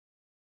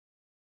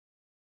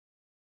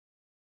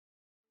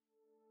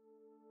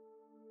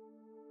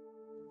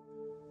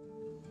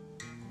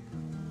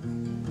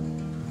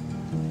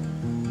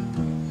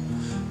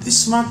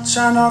This much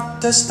I know,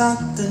 there's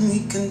nothing we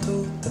can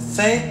do. The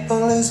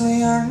fable is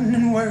we earn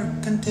and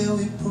work until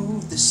we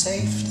prove the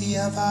safety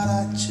of our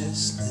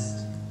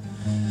righteousness.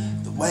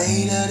 The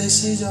way that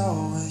this is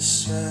always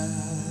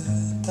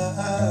stressed.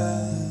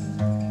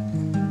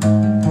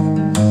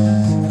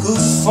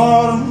 Good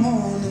for the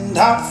morning,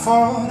 out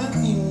for the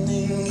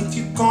evening. If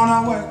you're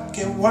gonna work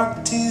it,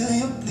 work till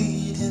you're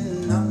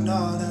bleeding. I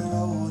know the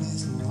road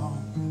is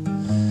long,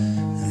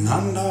 and I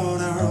know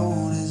the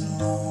road is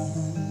long.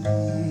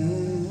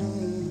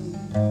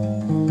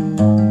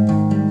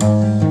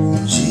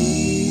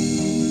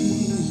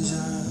 Jesus,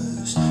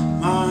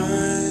 my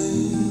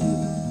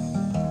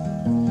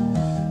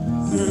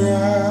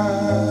righteousness.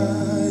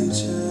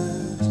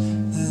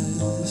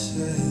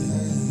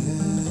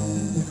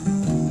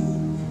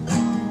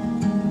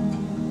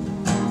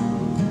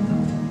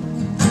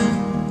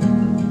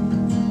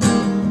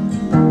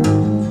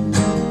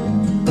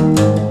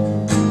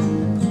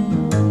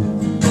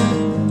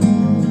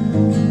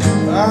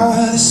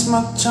 This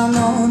much I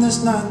know,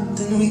 there's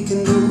nothing we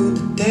can do.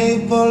 The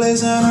table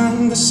isn't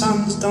earned, the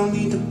sons don't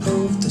need to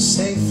prove the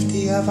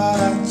safety of our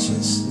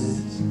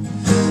righteousness.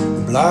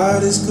 The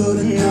blood is good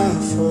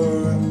enough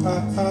for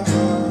us.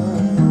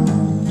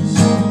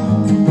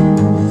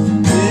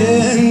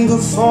 Yeah,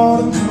 good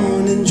for the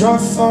morning, joy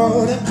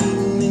for the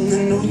evening. I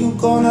know you're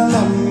gonna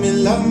love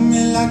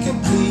me like you're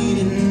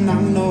bleeding.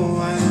 I know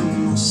I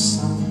am your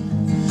son,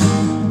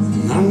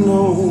 and I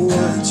know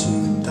what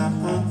you've done.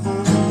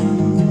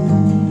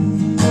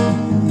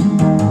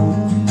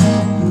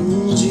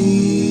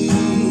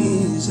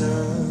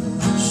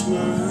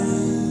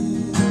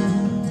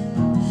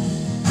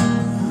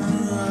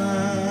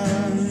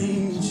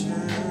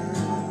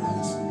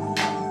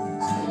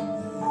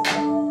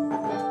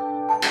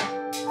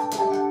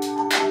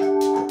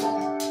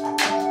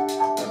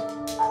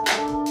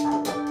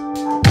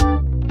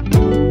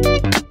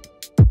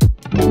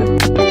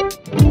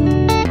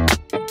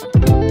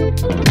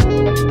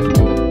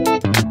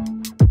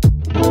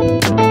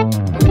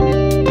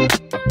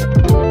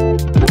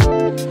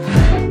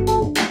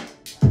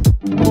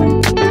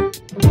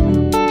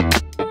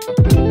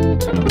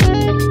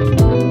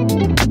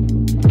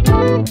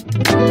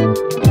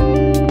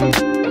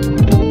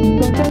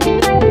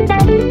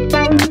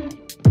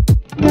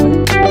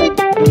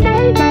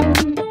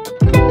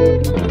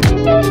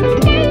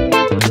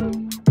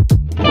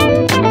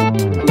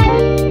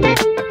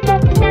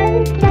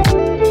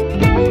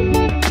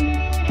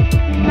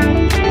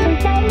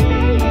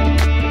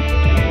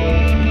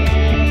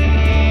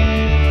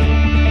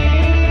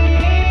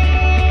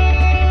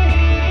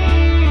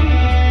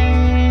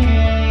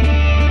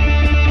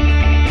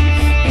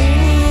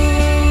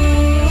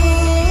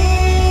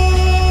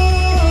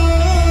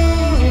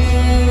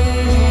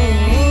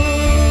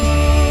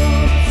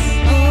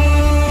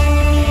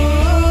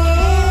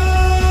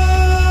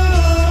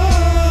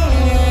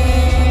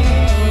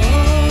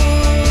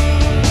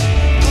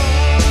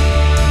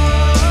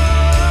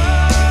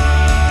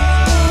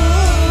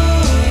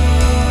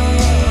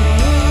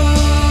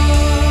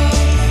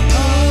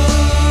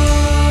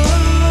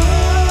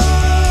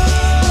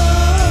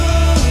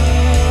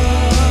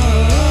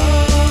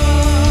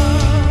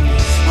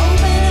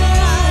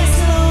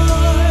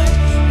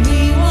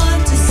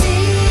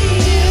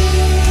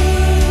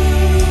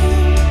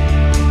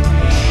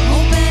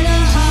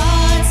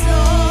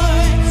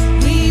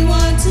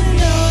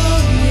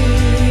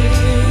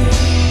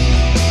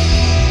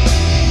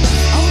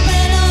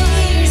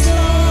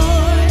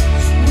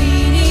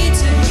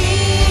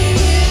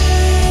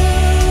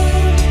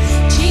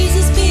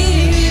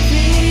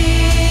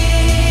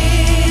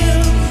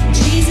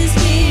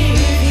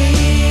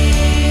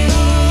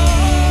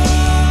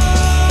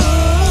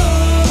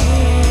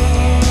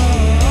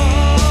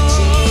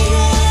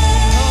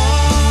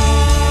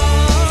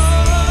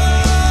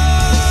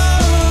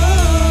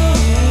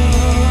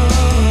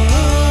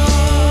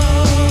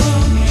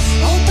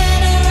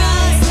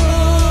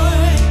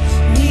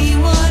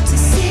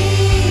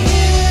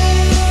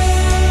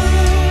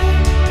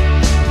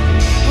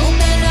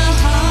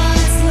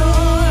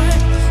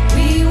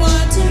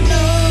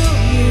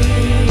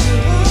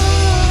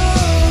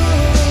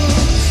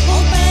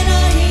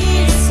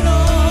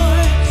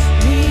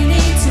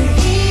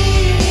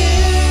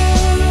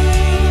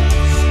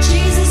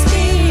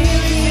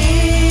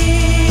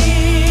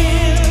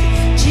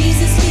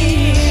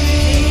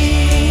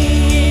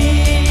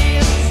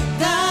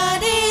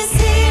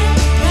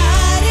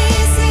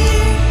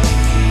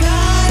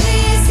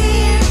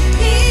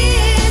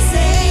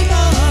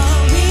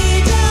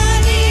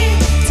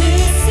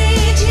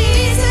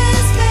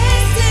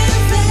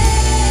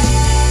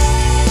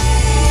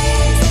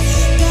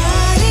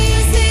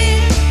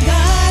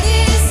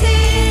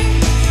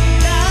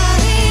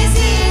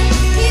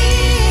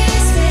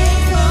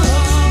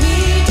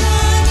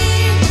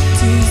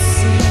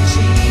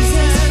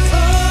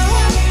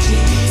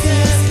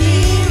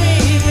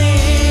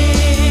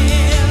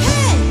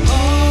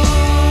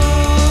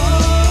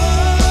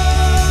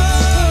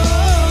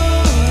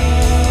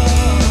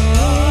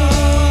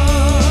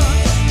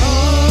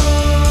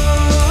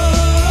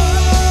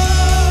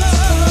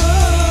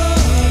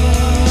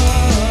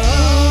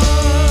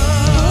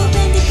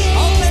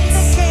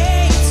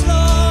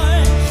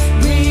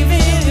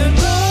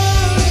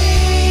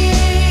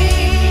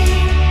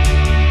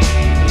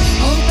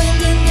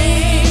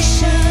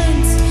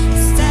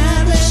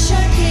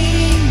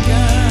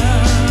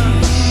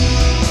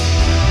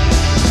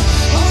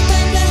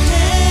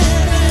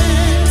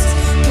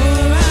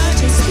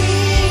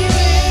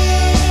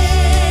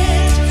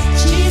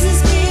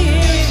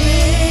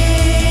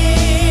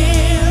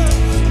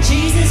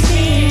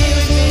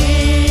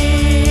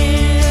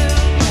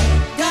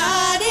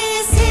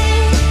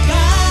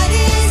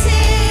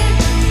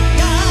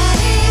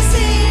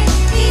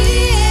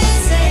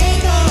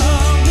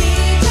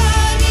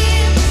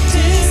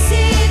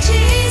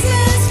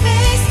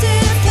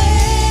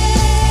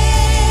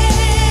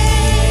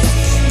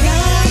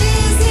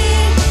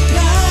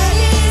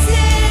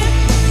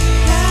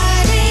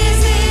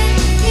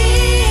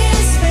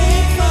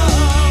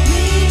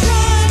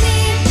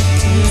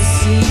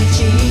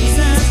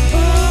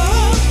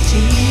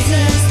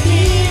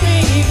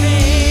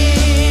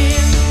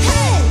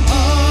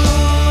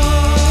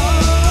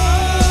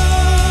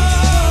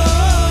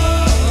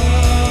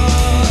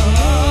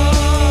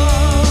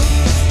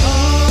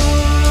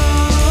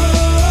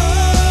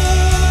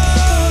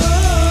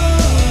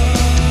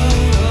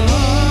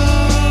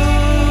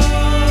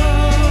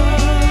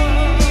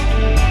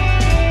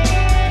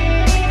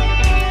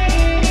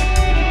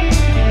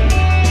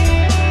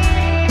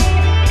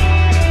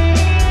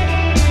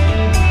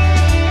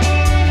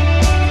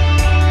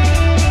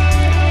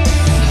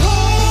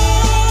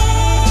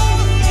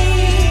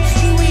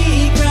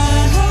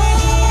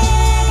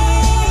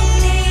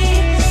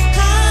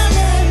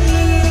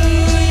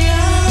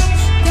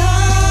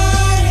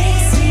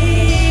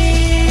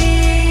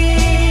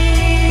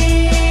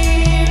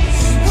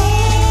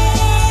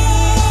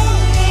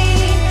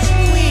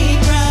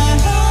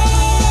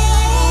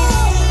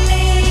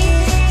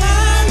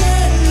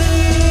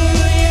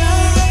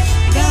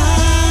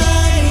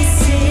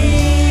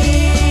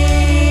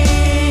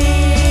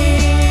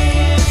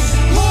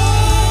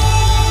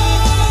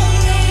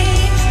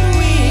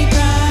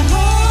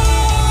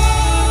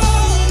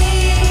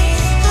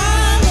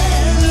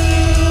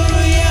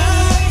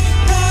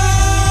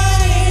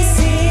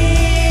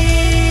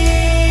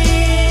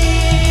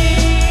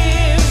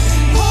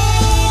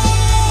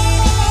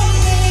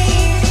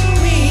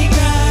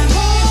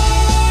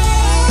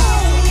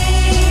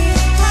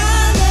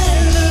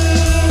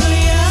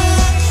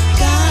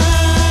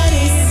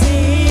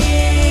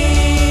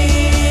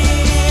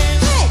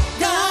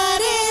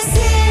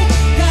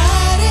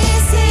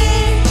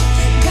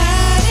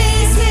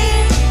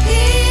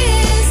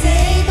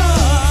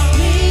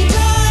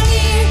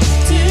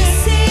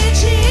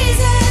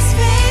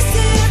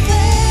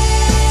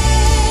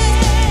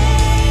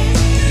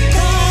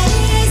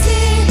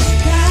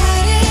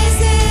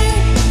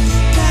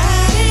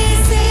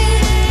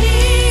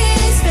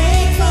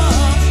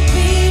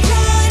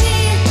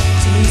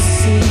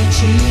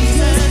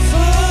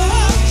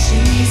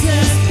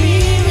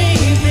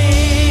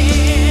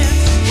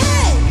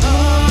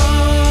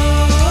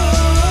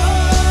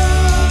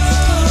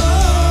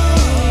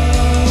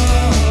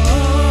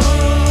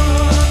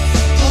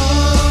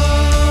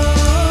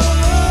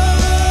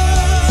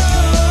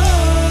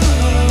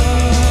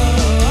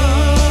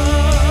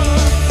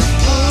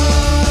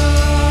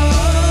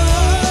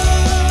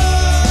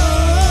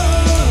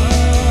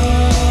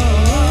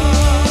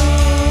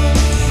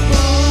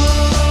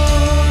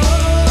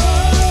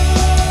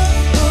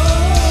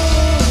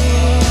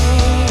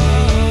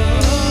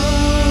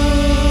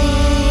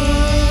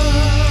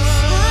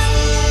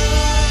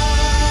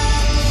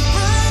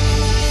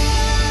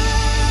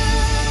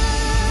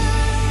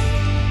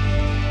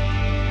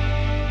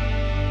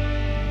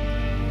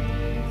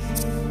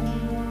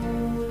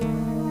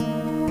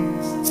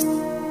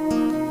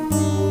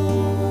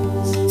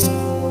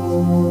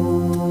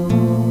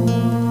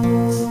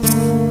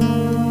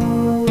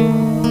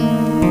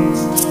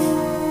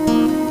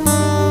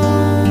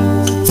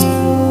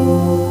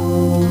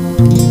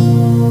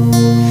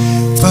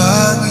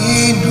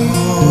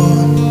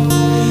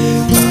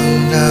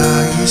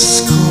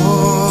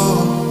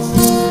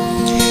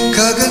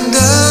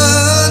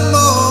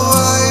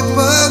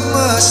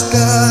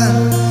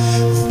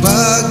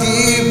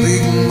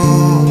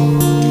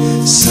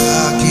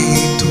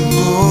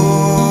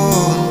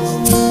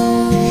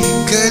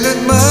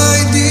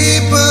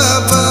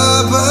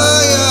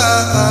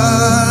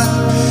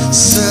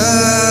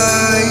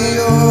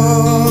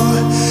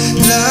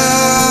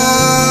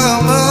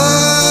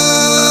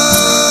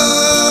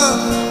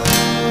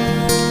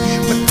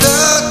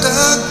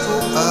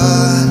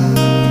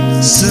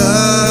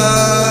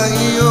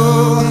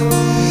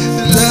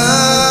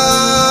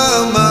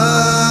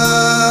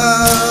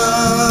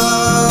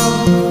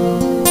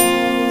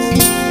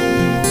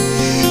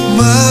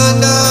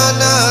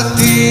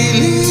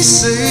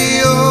 sa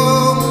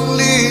iyong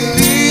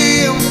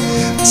lilim,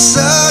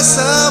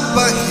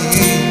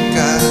 sasampahin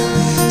ka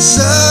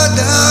sa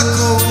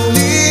dakong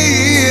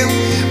lihim,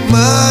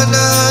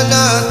 mananatili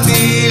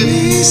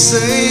sa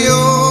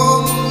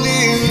iyong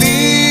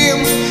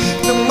lilim,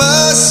 nang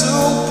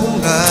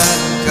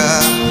masumpungan ka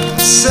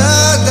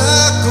sa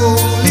dakong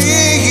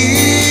lihim.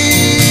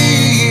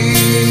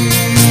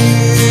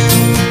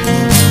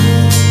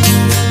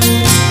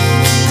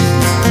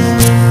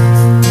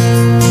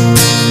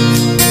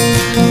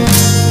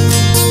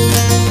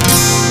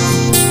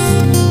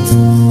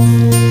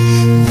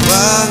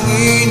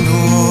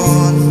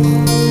 Panginoon,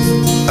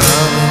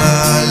 ang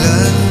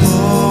ngalan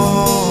mo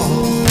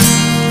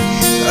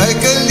ay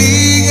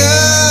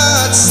kalinga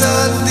at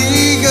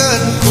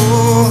sandigan ko,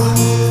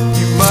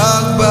 di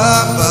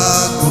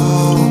magbabago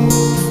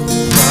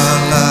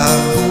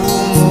pangako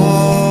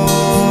mo.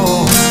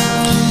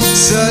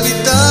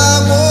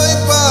 Salita mo'y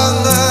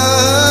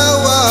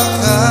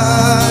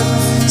panghawakan,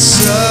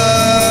 sa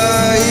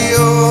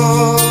iyo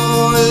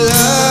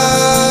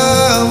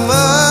lamang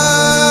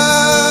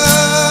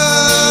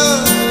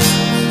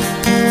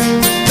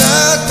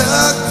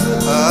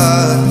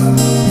tatakbuhan,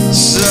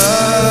 sa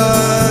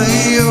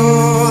iyo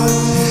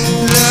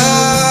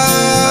lamang.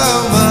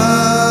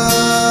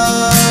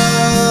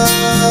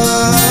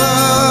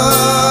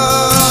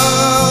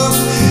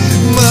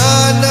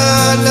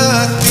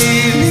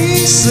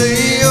 Mananatili sa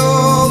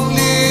iyong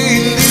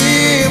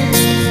lilim,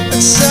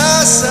 at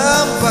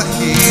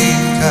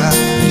sasampahin ka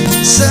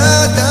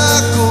sa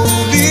dakong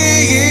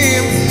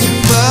lihim,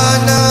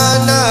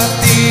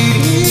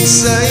 mananatili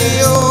sa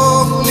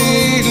iyong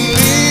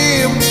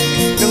lilim,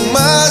 nang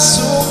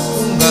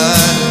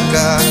masumpungan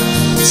ka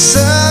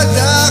sa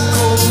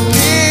dakong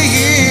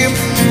lihim,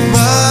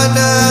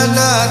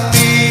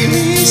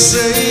 mananatili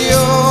sa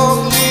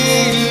iyong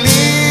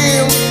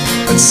lilim,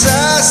 at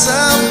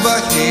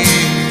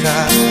sasambahin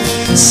ka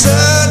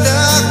sa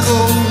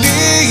dakong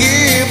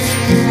lihim,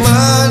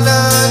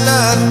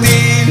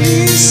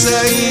 mananatili sa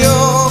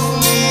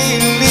iyong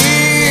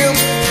lilim,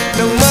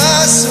 nang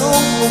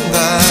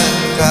masumpungan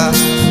ka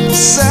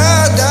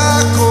sa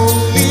dakong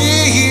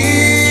lihim.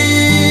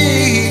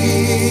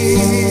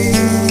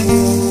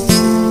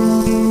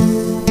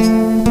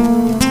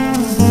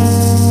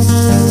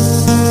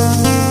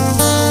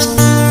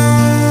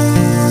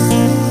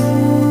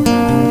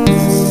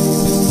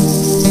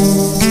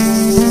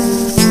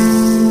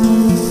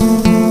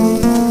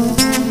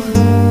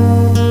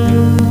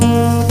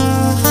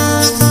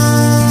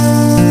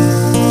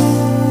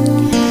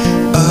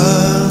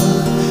 Ang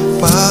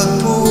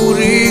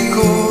pagpuri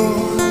ko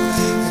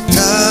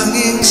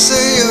tanging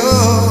sa'yo,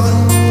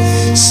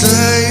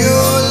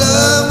 sa'yo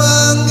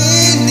lamang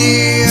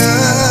iniaalay.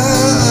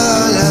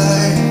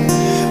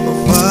 O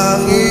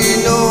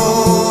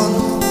Panginoon,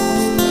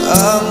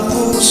 ang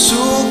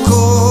puso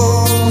ko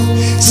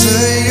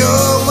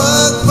sa'yo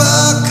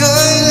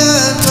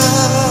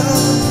magpakailanman.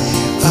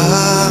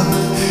 Ang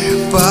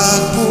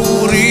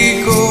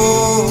pagpuri ko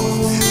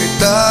ay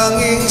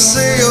tanging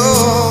sa'yo,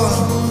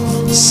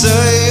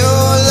 sa'yo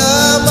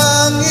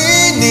lamang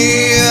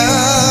iniaalay.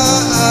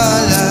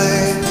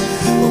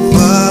 O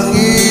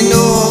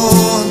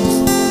Panginoon,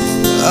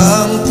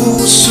 ang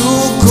puso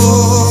ko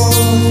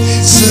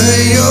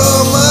sa'yo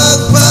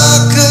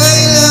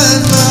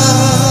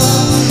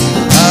magpakailanman.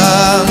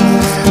 Ang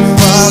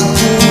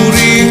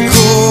pagpuri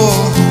ko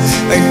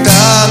ay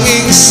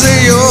tanging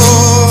sa'yo,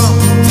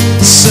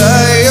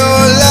 sa'yo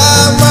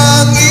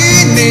lamang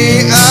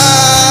iniaalay.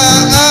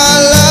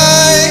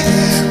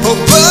 O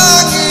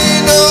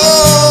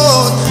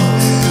Panginoon,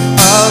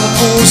 ang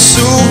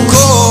puso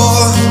ko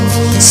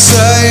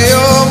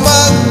sa'yo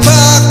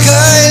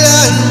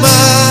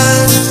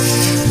magpakailanman,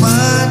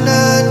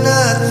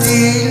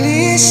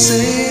 mananatili sa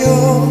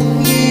iyong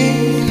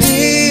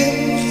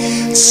lilim,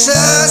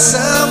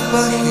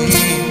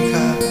 sasampahin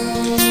ka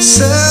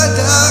sa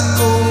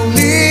dakong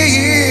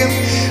lihim,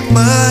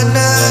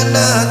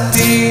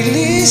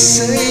 mananatili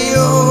sa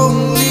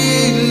iyong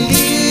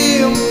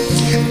lilim,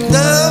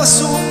 na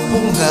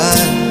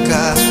sumpungan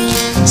ka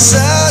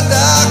sa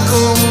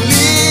dakong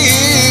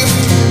lihim,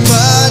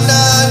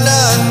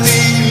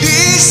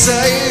 mananatili sa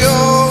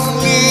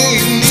iyong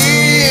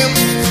lilim,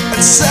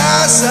 at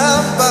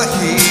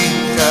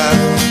sasambahin ka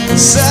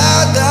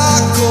sa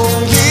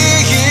dakong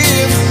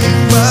lihim,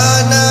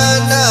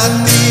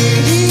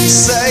 mananatili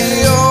sa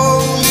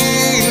iyong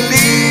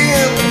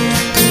lilim,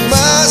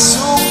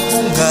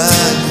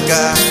 masumpungan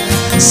ka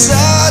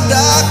sa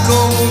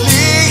dakong lihim.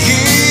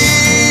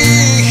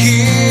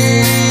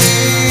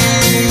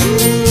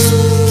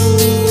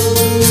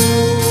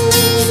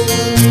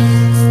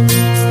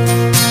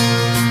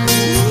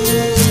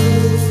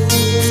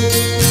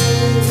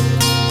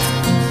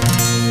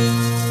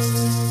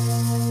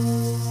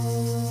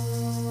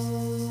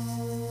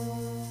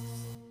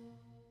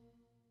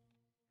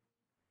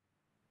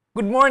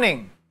 Good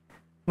morning!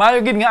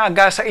 Maayogid nga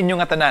aga sa inyong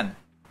nga tanan.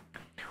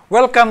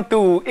 Welcome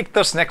to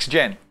IKTHUS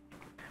NextGen.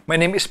 My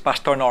name is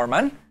Pastor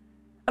Norman,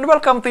 and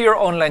welcome to your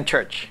online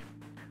church.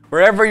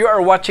 Wherever you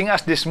are watching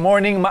us this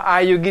morning,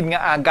 maayo gid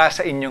nga aga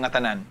sa inyo nga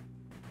tanan.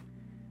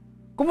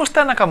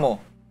 Kumusta na kamo?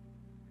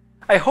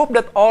 I hope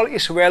that all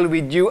is well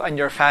with you and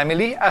your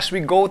family as we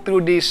go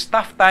through these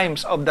tough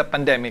times of the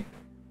pandemic.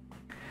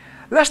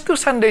 Last 2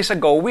 Sundays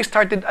ago, we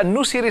started a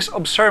new series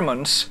of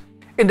sermons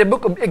in the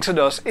book of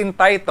Exodus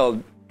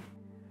entitled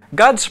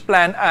God's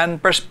Plan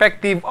and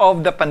Perspective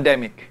of the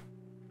Pandemic.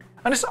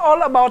 And it's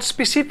all about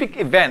specific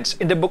events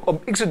in the book of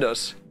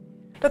Exodus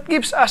that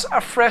gives us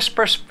a fresh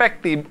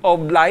perspective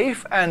of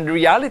life and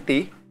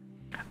reality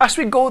as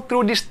we go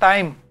through this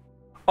time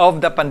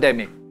of the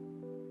pandemic.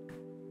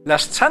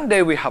 Last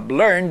Sunday, we have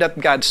learned that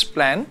God's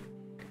plan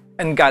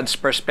and God's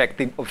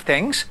perspective of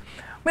things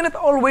may not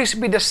always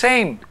be the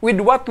same with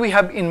what we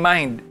have in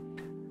mind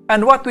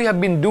and what we have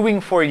been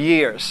doing for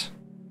years.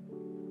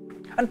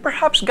 And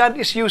perhaps God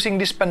is using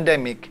this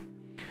pandemic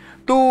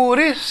to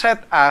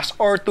reset us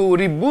or to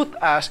reboot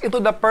us into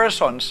the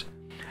persons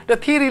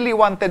that He really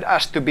wanted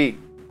us to be.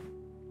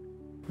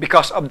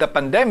 Because of the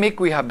pandemic,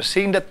 we have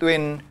seen that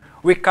when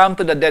we come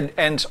to the dead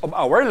ends of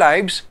our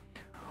lives,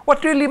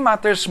 what really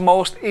matters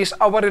most is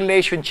our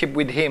relationship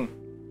with Him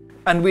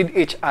and with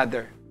each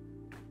other.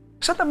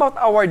 It's not about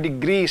our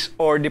degrees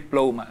or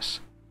diplomas.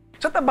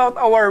 It's not about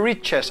our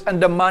riches and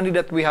the money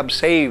that we have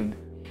saved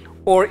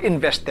or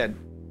invested.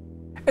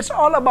 It's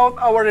all about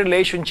our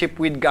relationship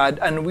with God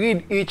and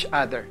with each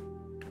other.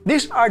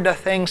 These are the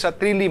things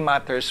that really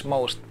matters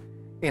most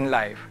in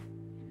life.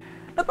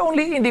 Not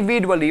only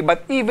individually,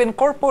 but even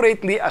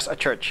corporately as a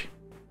church.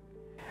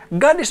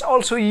 God is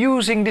also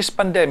using this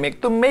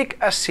pandemic to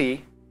make us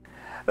see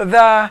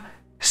the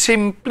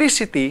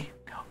simplicity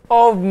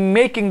of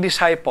making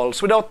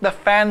disciples without the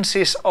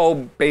fancies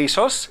of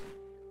pesos,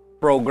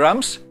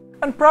 programs,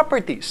 and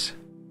properties.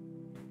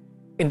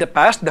 In the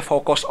past, the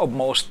focus of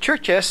most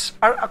churches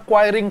are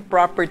acquiring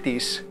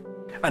properties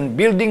and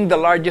building the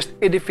largest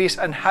edifice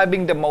and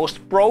having the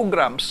most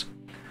programs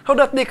so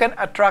that they can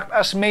attract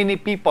as many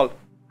people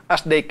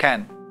as they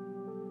can.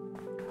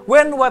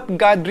 When what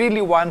God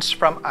really wants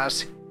from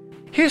us,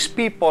 His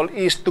people,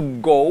 is to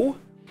go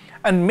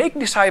and make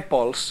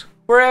disciples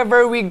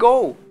wherever we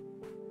go.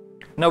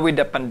 Now with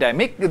the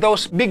pandemic,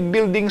 those big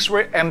buildings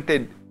were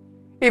emptied.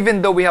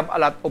 Even though we have a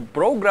lot of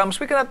programs,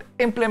 we cannot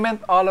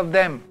implement all of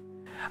them.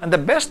 And the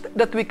best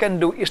that we can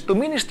do is to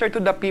minister to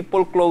the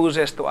people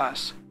closest to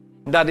us.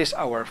 That is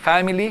our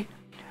family,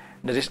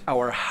 that is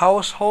our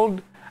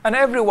household, and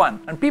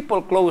everyone, and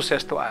people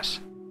closest to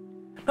us.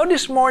 Now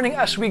this morning,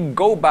 as we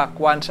go back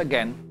once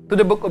again to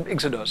the book of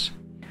Exodus,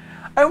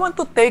 I want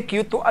to take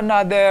you to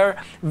another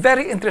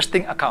very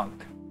interesting account.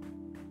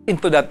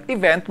 Into that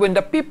event when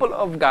the people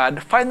of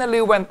God finally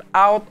went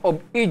out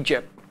of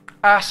Egypt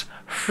as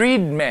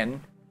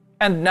freedmen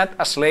and not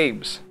as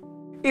slaves.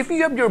 If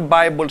you have your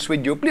Bibles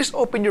with you, please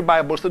open your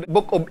Bibles to the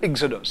book of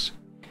Exodus.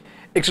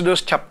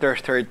 Exodus chapter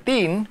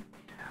 13,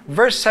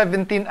 verse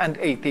 17 and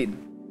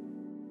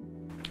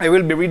 18. I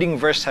will be reading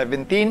verse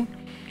 17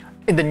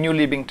 in the New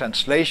Living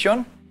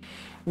Translation.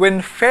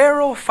 When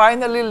Pharaoh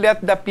finally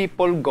let the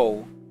people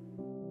go,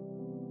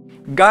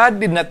 God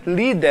did not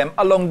lead them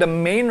along the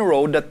main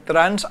road that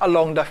runs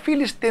along the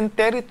Philistine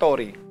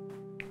territory,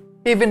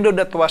 even though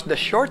that was the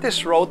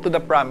shortest road to the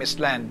promised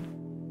land.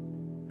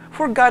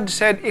 For God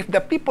said if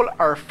the people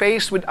are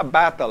faced with a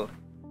battle,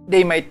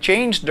 they might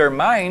change their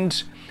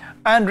minds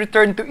and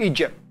return to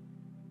Egypt.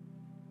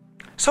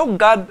 So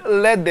God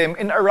led them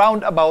in a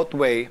roundabout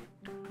way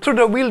through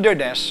the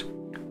wilderness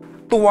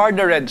toward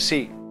the Red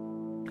Sea.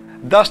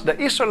 Thus the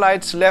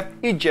Israelites left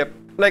Egypt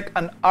like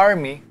an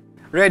army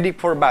ready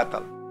for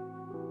battle.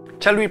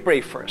 Shall we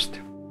pray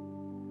first?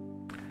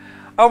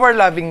 Our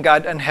loving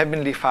God and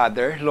Heavenly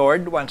Father,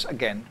 Lord, once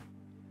again,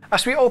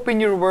 as we open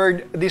your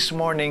word this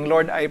morning,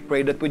 Lord, I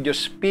pray that would you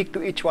speak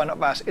to each one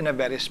of us in a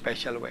very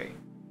special way.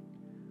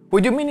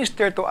 Would you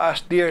minister to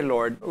us, dear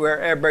Lord,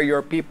 wherever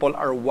your people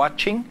are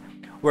watching,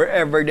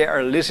 wherever they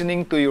are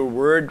listening to your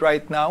word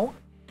right now?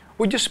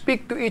 Would you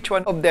speak to each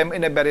one of them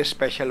in a very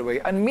special way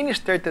and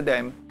minister to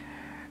them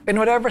in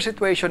whatever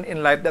situation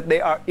in life that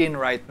they are in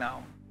right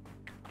now?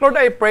 Lord,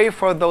 I pray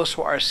for those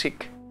who are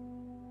sick.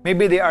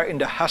 Maybe they are in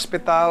the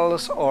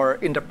hospitals or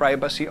in the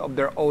privacy of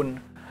their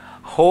own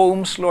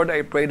homes. Lord,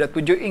 I pray that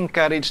would you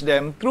encourage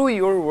them through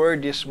your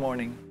word this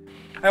morning.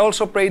 I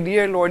also pray,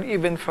 dear Lord,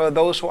 even for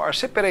those who are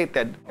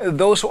separated,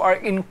 those who are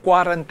in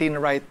quarantine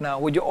right now,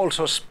 would you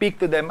also speak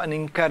to them and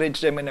encourage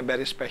them in a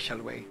very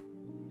special way.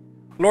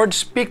 Lord,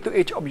 speak to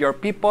each of your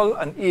people,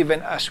 and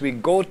even as we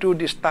go through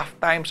these tough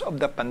times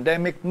of the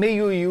pandemic, may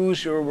you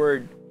use your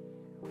word.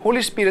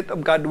 Holy Spirit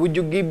of God, would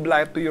you give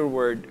life to your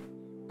word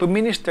to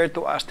minister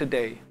to us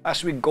today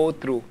as we go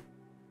through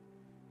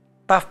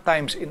tough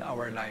times in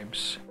our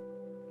lives.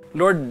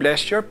 Lord,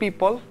 bless your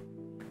people.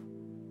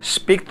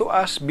 Speak to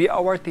us, be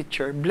our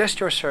teacher. Bless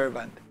your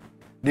servant.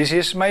 This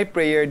is my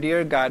prayer,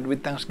 dear God,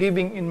 with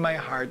thanksgiving in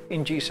my heart,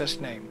 in Jesus'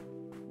 name.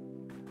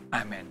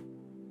 Amen.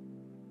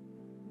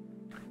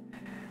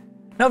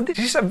 Now, this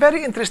is a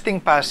very interesting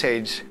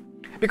passage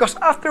because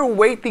after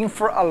waiting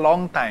for a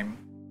long time,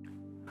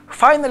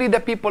 finally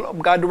the people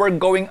of God were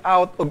going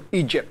out of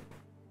Egypt.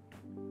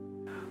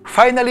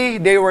 Finally,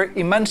 they were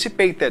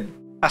emancipated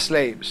as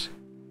slaves.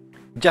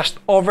 Just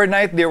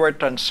overnight, they were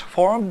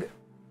transformed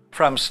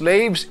from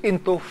slaves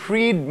into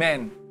freed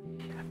men.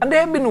 And they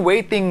have been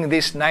waiting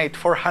this night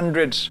for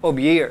hundreds of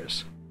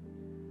years.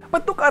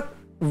 But look at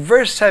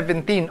verse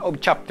 17 of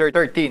chapter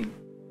 13.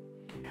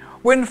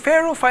 When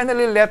Pharaoh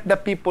finally let the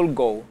people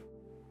go,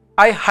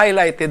 I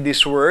highlighted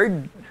this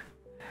word.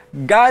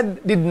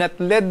 God did not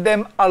lead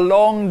them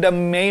along the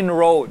main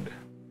road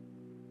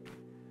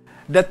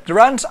that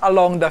runs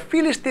along the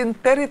Philistine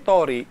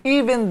territory,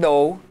 even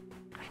though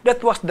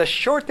that was the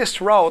shortest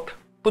route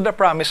to the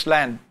promised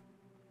land.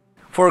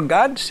 For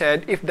God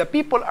said if the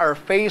people are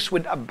faced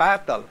with a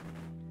battle,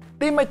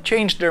 they might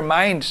change their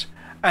minds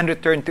and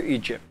return to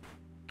Egypt.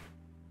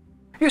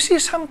 You see,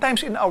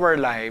 sometimes in our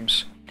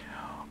lives,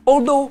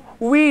 although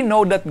we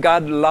know that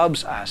God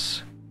loves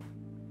us,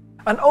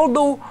 and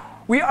although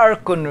we are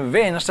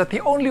convinced that He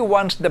only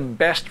wants the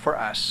best for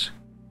us,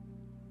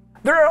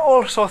 there are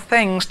also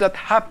things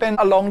that happen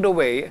along the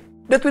way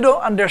that we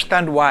don't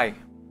understand why.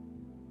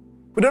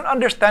 We don't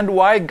understand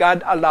why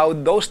God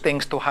allowed those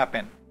things to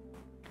happen.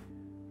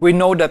 We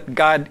know that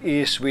God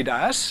is with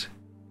us,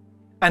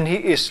 and He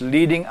is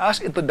leading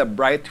us into the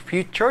bright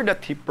future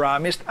that He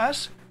promised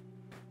us.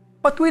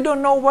 But we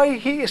don't know why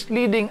He is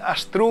leading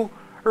us through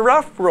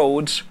rough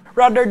roads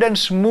rather than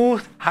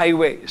smooth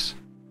highways.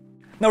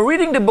 Now,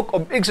 reading the book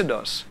of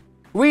Exodus,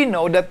 we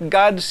know that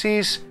God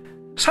sees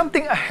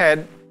something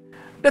ahead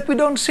that we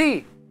don't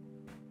see.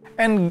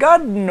 And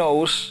God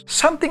knows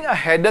something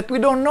ahead that we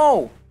don't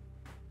know,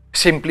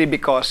 simply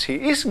because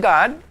He is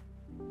God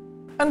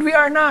and we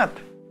are not.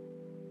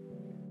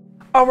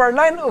 Our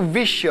line of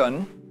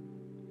vision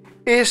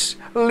is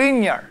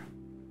linear.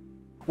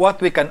 What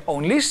we can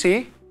only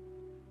see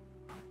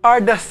are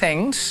the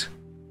things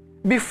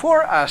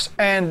before us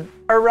and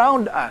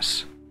around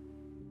us,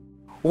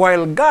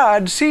 while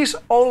God sees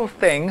all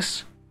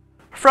things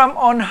from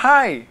on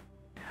high.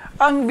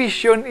 Ang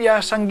vision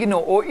iya sang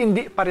Ginoo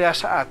hindi pareha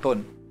sa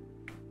aton.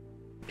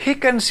 He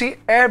can see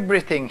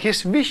everything.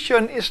 His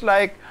vision is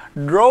like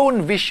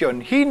drone vision.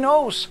 He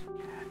knows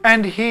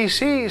and He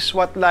sees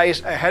what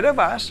lies ahead of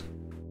us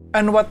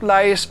and what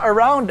lies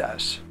around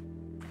us.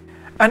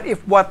 And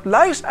if what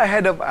lies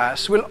ahead of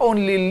us will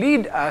only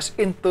lead us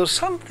into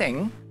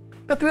something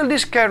that will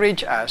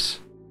discourage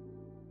us,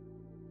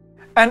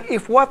 and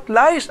if what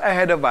lies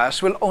ahead of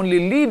us will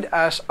only lead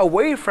us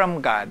away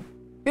from God,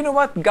 you know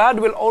what? God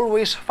will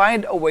always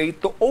find a way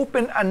to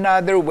open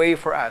another way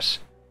for us,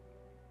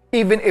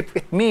 even if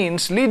it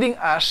means leading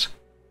us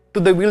to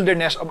the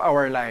wilderness of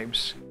our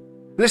lives.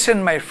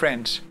 Listen, my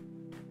friends,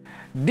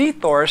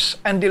 detours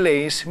and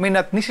delays may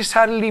not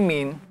necessarily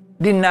mean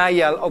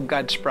denial of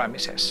God's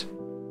promises.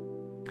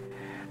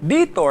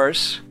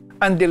 Detours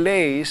and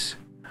delays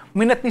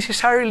may not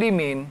necessarily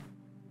mean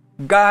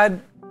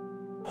God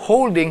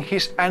holding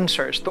His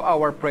answers to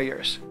our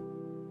prayers.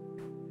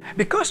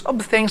 Because of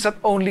things that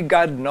only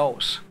God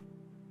knows,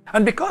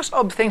 and because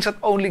of things that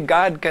only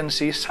God can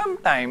see,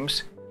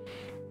 sometimes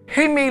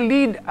He may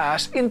lead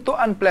us into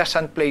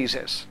unpleasant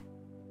places.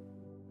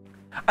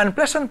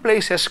 Unpleasant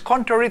places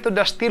contrary to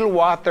the still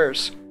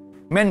waters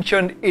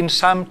mentioned in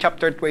Psalm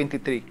chapter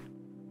 23.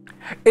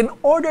 In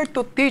order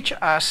to teach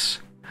us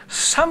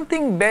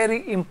something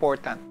very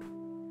important,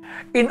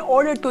 in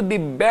order to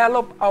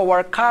develop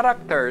our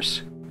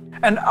characters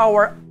and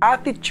our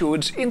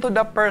attitudes into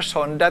the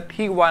person that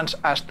He wants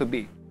us to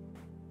be.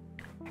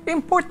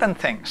 Important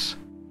things,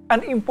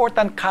 an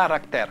important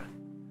character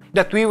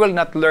that we will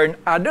not learn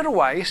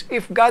otherwise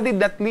if God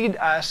did not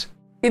lead us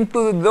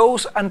into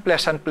those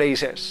unpleasant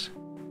places.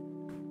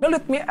 Now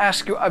let me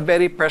ask you a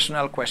very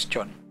personal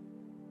question.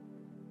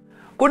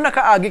 Kung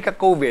nakaagi ka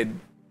COVID,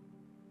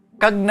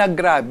 kag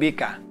nagrabe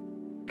ka,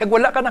 kag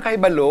wala ka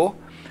nakahibalo,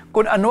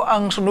 kung ano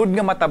ang sunod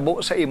nga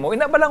matabo sa imo,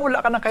 inabalang wala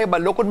ka na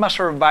kahibalo kung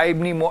ma-survive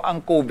nimo ang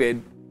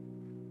COVID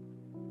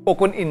o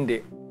kung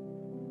hindi.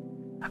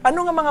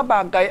 Ano nga mga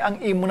bagay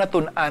ang imo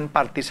natun-an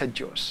parte sa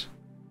Dios?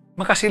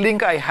 Makasiling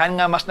ka ayhan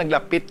nga mas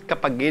naglapit ka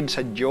pagid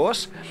sa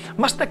Dios,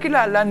 mas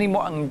nakilala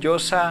nimo ang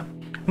Dios sa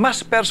mas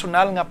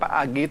personal nga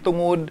paagi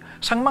tungod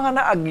sang mga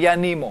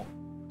naagyan nimo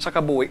sa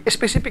kabuhi,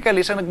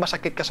 specifically sa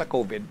nagmasakit ka sa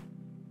COVID.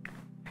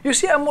 You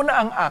see, amo na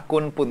ang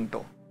akon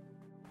punto.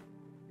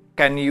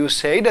 Can you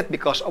say that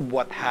because of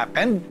what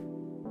happened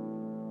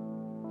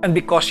and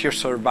because you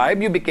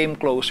survived, you became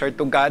closer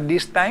to God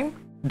this time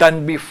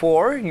than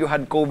before you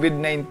had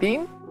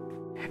COVID-19?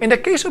 In the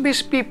case of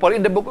His people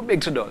in the book of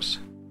Exodus,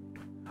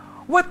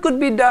 what could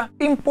be the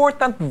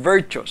important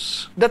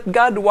virtues that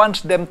God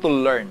wants them to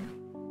learn?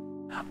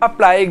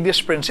 Applying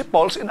these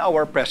principles in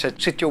our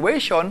present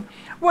situation,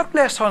 what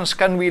lessons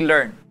can we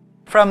learn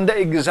from the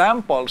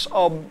examples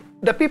of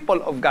the people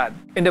of God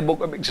in the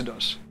book of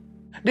Exodus?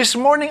 This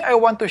morning, I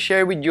want to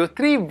share with you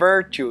 3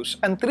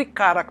 virtues and 3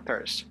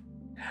 characters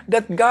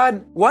that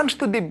God wants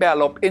to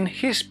develop in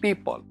His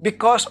people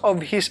because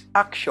of His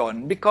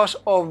action, because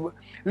of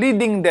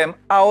leading them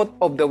out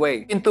of the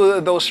way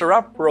into those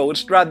rough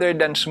roads rather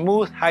than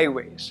smooth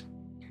highways.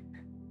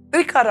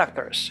 3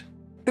 characters,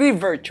 3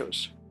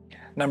 virtues.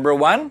 Number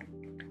 1,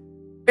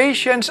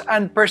 patience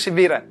and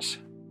perseverance.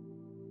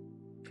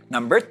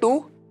 Number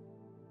 2,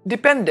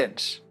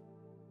 dependence.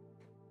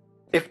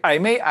 If I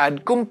may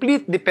add,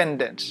 complete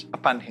dependence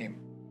upon Him.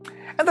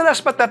 And the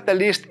last but not the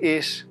least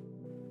is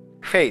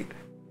faith.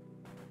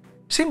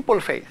 Simple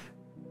faith.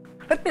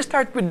 Let me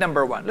start with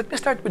number 1. Let me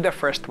start with the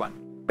first one.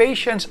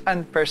 Patience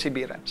and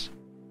perseverance.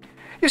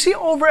 You see,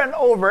 over and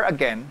over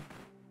again,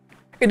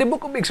 in the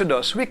book of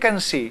Exodus, we can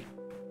see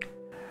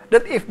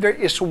that if there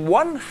is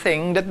one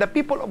thing that the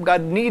people of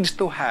God needs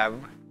to have,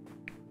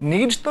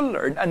 needs to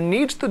learn, and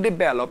needs to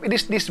develop, it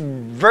is this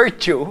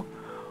virtue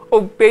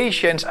of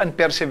patience and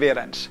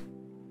perseverance.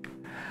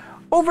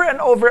 Over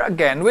and over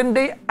again, when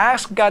they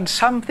ask God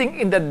something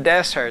in the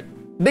desert,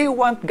 they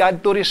want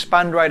God to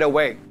respond right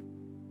away.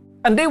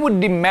 And they would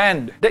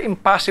demand the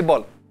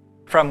impossible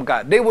from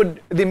God. They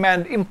would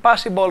demand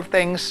impossible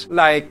things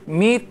like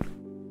meat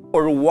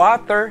or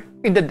water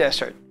in the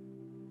desert.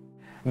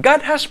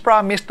 God has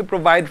promised to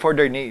provide for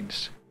their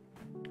needs.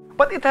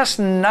 But it has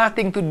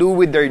nothing to do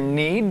with their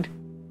need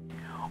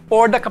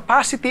or the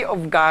capacity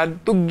of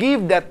God to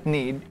give that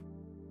need.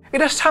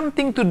 It has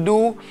something to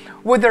do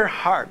with their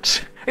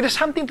hearts. It has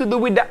something to do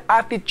with the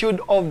attitude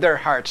of their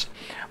hearts.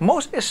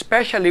 Most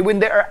especially when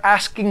they are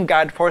asking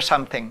God for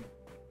something.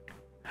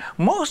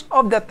 Most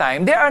of the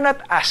time, they are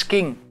not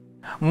asking.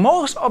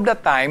 Most of the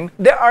time,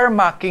 they are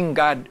mocking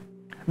God.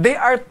 They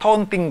are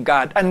taunting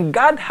God. And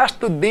God has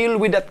to deal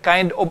with that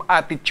kind of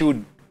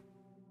attitude.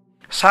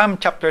 Psalm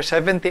chapter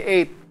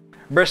 78,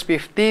 verse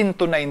 15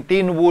 to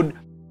 19 would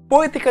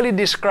poetically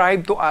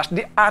describe to us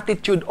the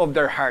attitude of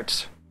their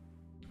hearts.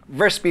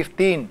 Verse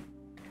 15,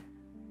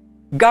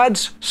 God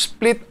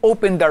split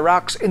open the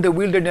rocks in the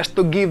wilderness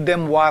to give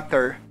them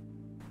water,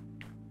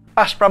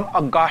 as from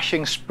a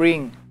gushing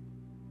spring.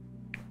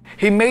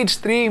 He made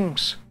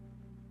streams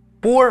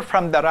pour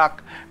from the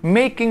rock,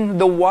 making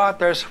the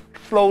waters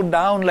flow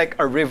down like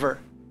a river.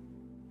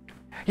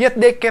 Yet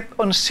they kept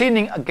on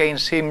sinning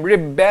against Him,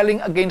 rebelling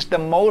against the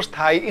Most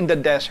High in the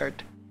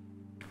desert.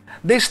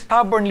 They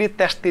stubbornly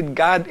tested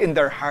God in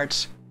their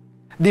hearts,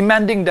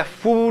 demanding the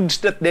foods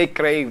that they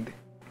craved.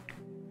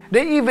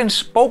 They even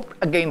spoke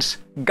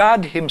against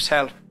God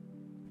Himself.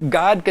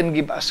 God can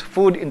give us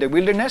food in the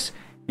wilderness.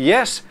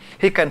 Yes,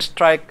 He can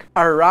strike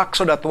a rock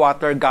so that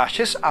water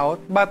gushes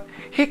out, but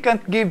He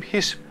can't give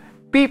His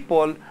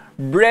people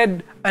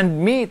bread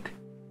and meat.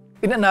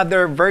 In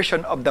another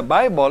version of the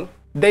Bible,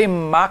 they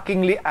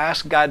mockingly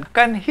ask God,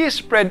 can He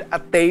spread a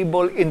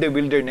table in the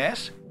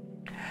wilderness?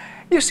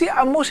 You see,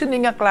 amo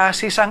sini nga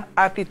klase sang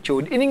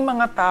attitude ining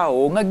mga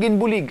tao nga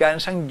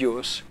ginbuligan sang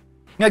Dios,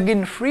 nga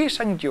ginfree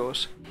sang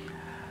Dios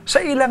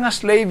sa ilang nga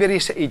slavery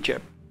sa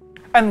Egypt.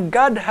 And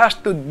God has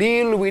to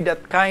deal with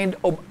that kind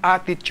of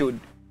attitude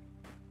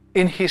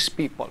in His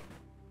people.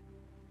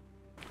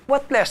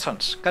 What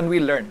lessons can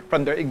we learn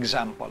from their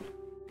example?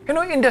 You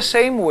know, in the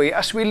same way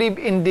as we live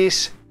in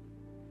this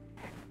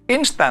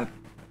instant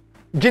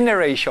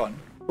generation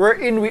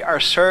wherein we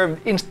are served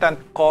instant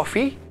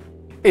coffee,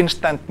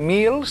 instant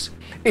meals,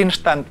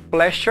 instant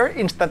pleasure,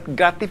 instant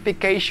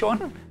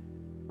gratification,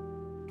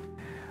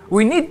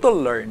 we need to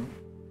learn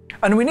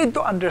and we need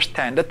to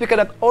understand that we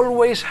cannot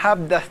always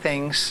have the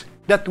things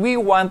that we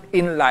want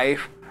in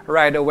life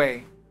right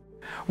away.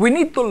 We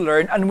need to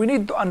learn and we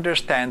need to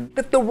understand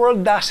that the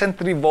world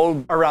doesn't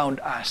revolve around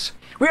us.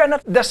 We are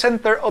not the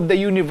center of the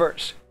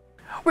universe.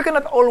 We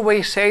cannot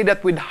always say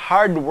that with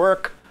hard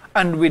work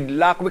and with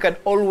luck, we can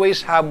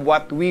always have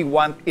what we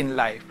want in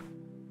life.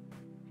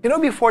 You know,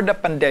 before the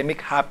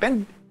pandemic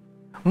happened,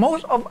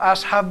 most of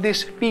us have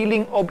this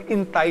feeling of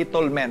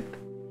entitlement,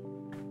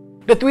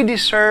 that we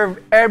deserve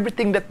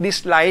everything that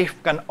this life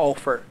can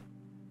offer.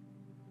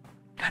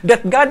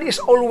 That God is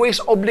always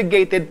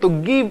obligated to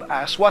give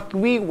us what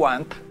we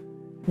want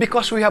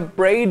because we have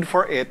prayed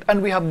for it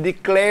and we have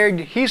declared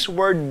His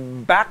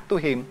word back to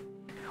Him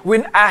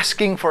when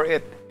asking for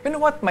it. You know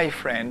what, my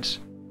friends?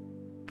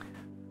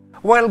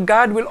 While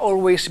God will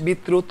always be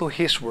true to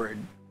His word,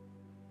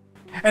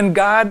 and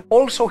God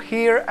also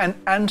hear and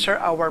answer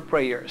our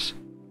prayers,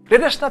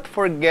 let us not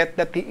forget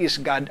that He is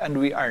God and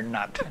we are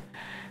not.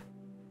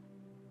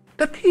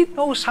 That He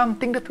knows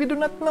something that we do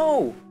not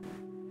know.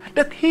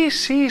 That He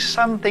sees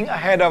something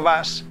ahead of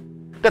us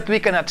that we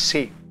cannot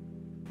see.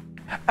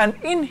 And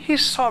in His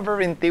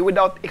sovereignty,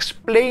 without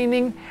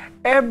explaining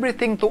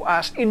everything to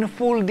us in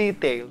full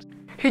detail,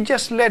 He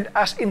just led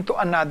us into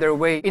another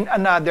way, in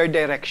another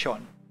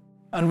direction.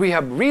 And we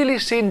have really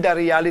seen the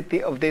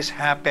reality of this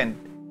happen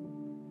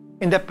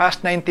in the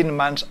past 19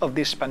 months of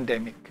this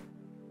pandemic.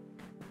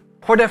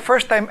 For the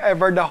first time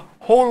ever, the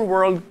whole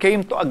world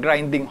came to a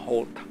grinding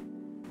halt.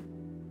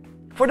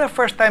 For the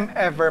first time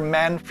ever,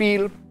 man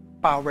feels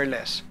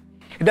powerless.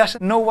 He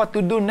doesn't know what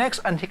to do next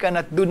and he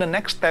cannot do the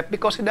next step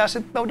because he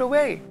doesn't know the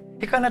way.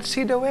 He cannot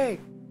see the way.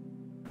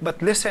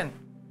 But listen,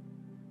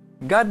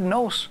 God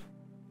knows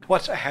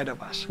what's ahead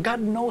of us.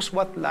 God knows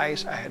what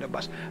lies ahead of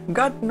us.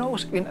 God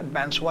knows in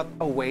advance what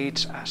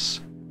awaits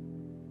us.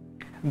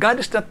 God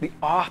is not the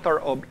author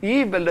of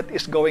evil that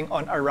is going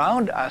on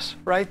around us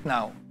right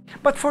now.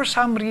 But for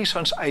some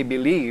reasons, I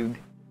believed,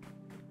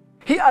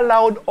 He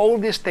allowed all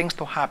these things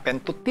to happen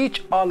to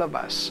teach all of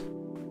us,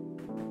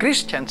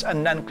 Christians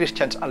and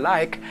non-Christians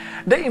alike,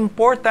 the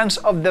importance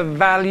of the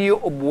value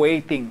of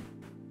waiting,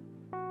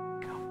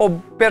 of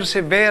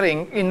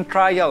persevering in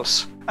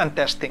trials and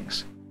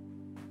testings.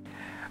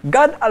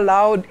 God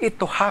allowed it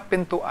to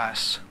happen to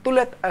us to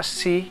let us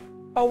see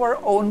our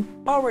own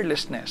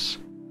powerlessness,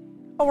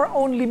 our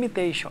own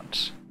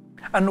limitations.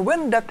 And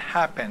when that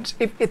happens,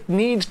 if it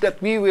needs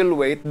that we will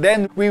wait,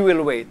 then we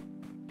will wait.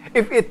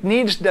 If it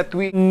needs that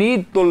we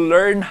need to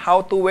learn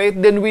how to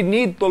wait, then we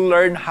need to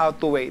learn how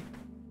to wait.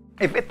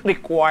 If it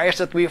requires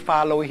that we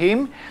follow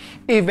Him,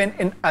 even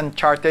in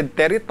uncharted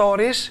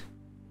territories,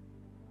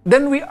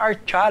 then we are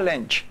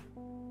challenged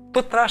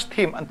to trust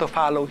Him and to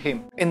follow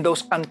Him in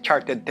those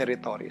uncharted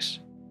territories.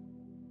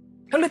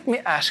 Now let me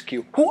ask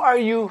you, who are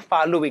you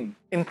following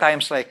in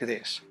times like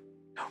this?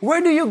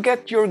 Where do you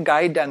get your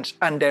guidance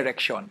and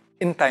direction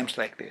in times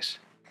like this?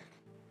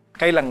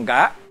 Kay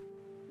Langga?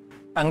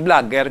 Ang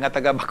vlogger nga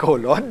taga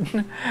Bacolod?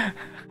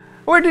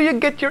 Where do you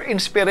get your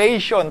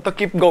inspiration to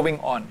keep going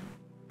on?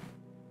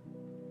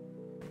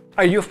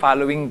 Are you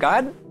following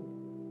God?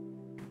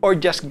 Or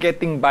just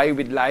getting by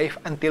with life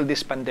until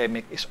this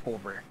pandemic is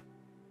over?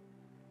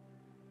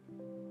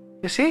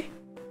 You see?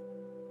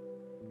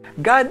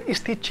 God is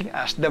teaching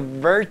us the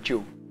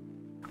virtue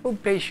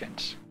of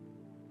patience,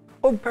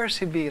 of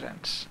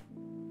perseverance,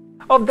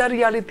 of the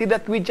reality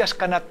that we just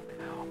cannot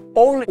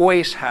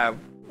always have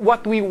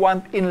what we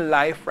want in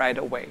life right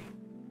away.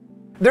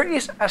 There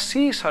is a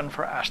season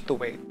for us to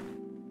wait,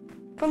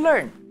 to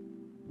learn,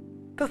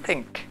 to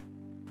think,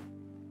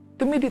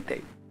 to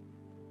meditate.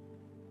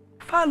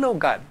 Follow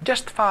God.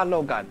 Just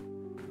follow God.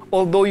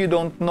 Although you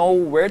don't know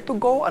where to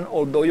go and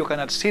although you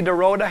cannot see the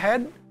road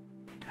ahead,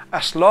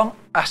 as long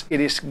as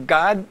it is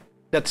God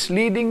that's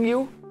leading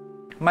you,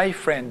 my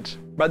friends,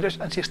 brothers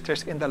and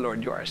sisters in the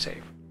Lord, you are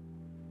safe.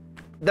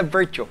 The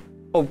virtue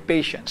of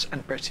patience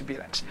and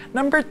perseverance.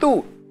 Number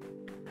 2,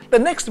 the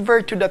next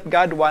virtue that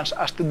God wants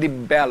us to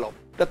develop,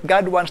 that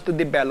God wants to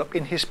develop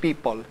in His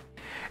people,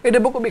 in the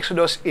book of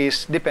Exodus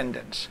is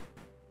dependence.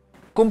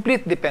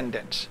 Complete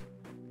dependence.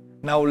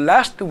 Now,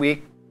 last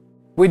week,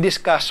 we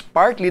discussed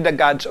partly the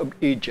gods of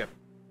Egypt.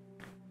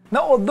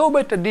 Now, although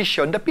by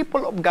tradition, the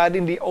people of God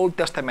in the Old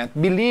Testament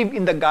believe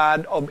in the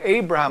God of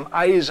Abraham,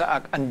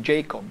 Isaac, and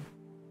Jacob,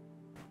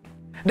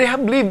 they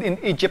have lived in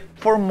Egypt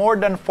for more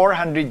than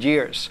 400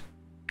 years.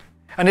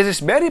 And it is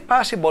very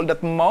possible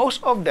that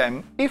most of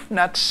them, if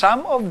not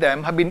some of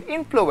them, have been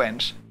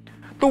influenced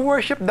to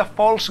worship the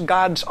false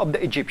gods of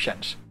the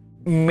Egyptians.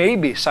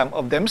 Maybe some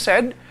of them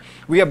said,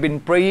 "We have been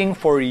praying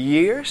for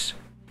years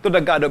to the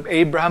God of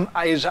Abraham,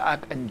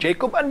 Isaac, and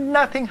Jacob, and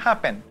nothing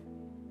happened.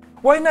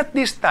 Why not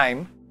this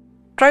time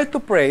try to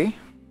pray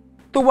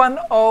to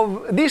one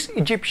of these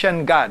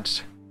Egyptian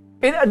gods,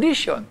 in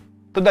addition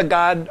to the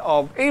God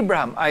of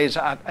Abraham,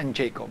 Isaac, and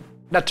Jacob?"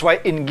 That's why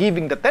in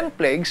giving the 10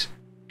 plagues,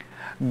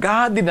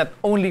 God did not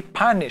only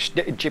punish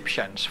the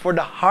Egyptians for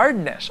the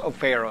hardness of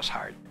Pharaoh's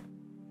heart,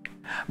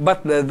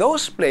 but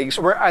those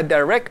plagues were a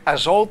direct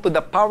assault to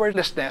the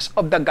powerlessness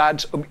of the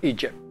gods of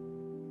Egypt.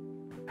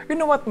 You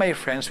know what, my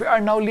friends? We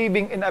are now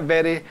living in a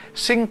very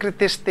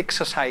syncretistic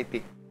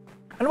society.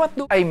 And what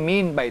do I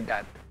mean by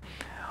that?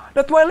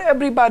 That while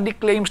everybody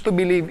claims to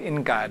believe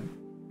in God,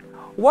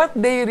 what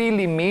they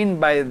really mean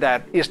by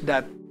that is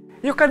that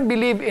you can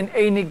believe in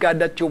any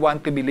God that you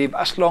want to believe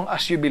as long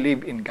as you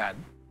believe in God.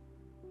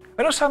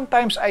 Pero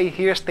sometimes I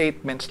hear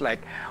statements like,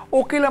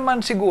 okay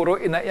laman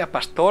siguro inaya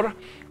pastor,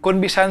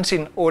 kung bisan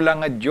sinula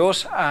nga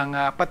Diyos ang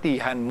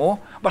patihan mo,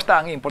 basta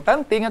ang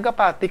importante nga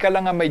gapati ka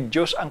lang nga may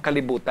Diyos ang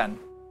kalibutan.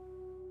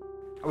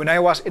 When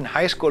I was in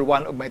high school,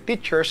 one of my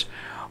teachers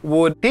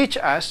would teach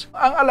us,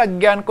 ang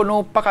alagyan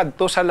kuno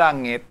pakadto sa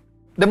langit,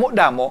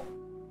 damo-damo.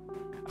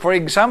 For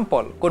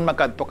example, kung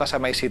magkadto ka sa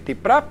may city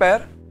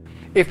proper,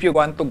 if you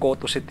want to go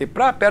to city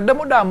proper,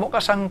 damo-damo ka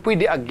sang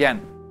pwede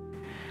agyan.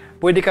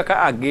 Pwede ka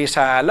kaagi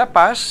sa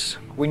lapas,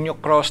 when you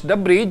cross the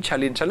bridge,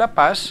 halin sa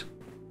lapas,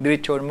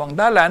 diretsyon mo ang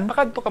dalan,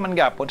 makadto ka man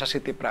gapon sa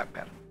city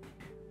proper.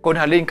 Kung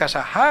halin ka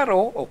sa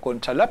Haro, o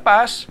kung sa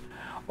lapas,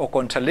 o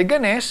kung sa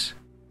Liganes,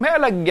 may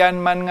alagyan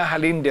man nga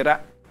halin dira.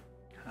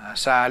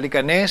 Sa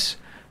Liganes,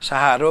 sa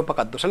Haro,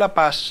 pakadto sa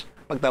lapas,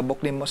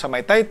 pagtabok nimo sa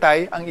may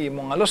Taytay, ang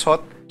imong nga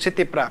lusot,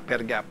 city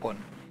proper gapon.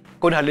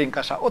 Kung halin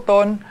ka sa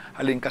Uton,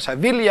 halin ka sa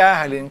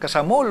Villa, halin ka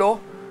sa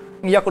Molo,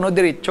 iya kuno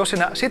diretso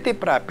sina city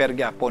proper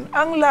gyapon.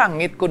 Ang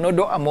langit kuno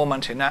do amo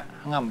man sina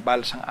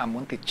ngambal sang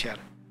amon teacher.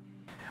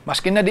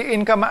 Maski na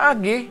diin ka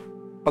maagi,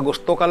 pag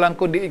gusto ka lang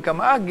kun diin ka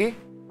maagi,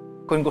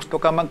 kung gusto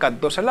ka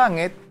magkadto sa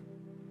langit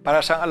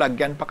para sang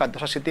alagyan pakadto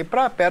sa city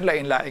proper,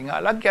 lain-lain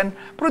nga alagyan,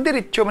 pero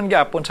diretso man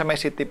gyapon sa may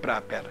city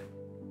proper.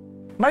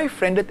 My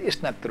friend, that is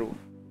not true.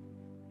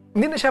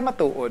 Hindi na siya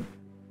matuod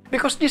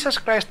because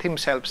Jesus Christ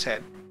Himself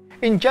said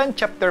in John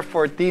chapter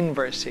 14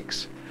 verse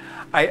 6,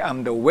 "I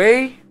am the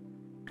way,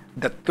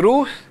 the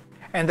truth,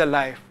 and the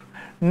life.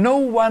 No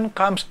one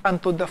comes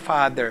unto the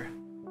Father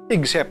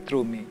except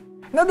through me."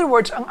 In other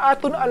words, ang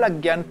aton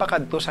alagyan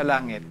pakadto sa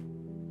langit,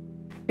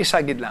 isa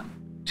gid lang,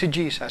 si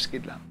Jesus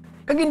gid lang.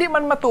 Kag hindi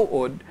man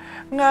matuod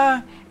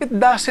nga it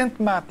doesn't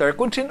matter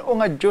kung sino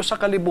nga Diyos sa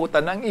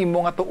kalibutan ang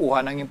imo nga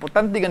tuuhan. Ang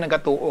importante nga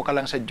nagatuo ka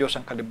lang sa Diyos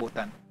ang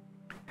kalibutan.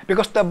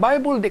 Because the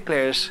Bible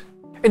declares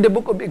in the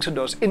book of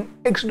Exodus, in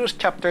Exodus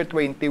chapter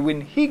 20,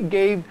 when He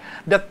gave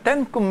the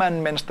 10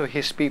 commandments to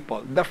His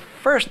people, the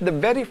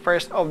very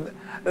first of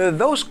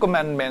those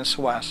commandments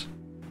was,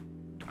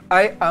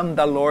 I am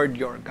the Lord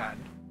your God.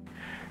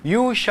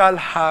 You shall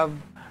have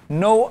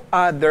no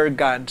other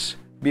gods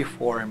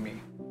before me.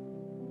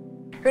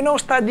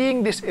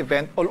 Studying this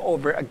event all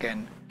over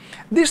again,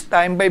 this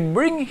time by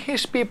bringing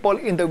His people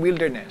in the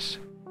wilderness,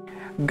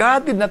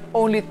 God did not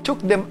only took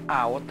them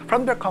out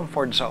from their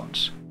comfort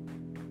zones,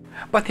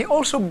 but He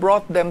also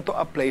brought them to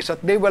a place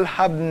that they will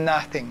have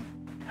nothing.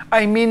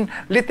 I mean,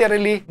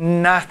 literally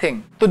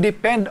nothing to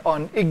depend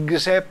on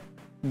except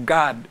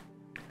God,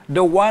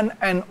 the one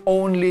and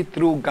only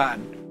true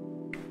God.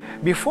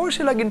 Before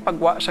sila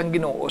ginpagwa sang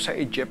Ginoo sa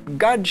Egypt,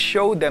 God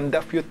showed them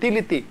the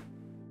futility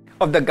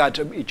of the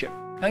gods of Egypt.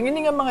 Ang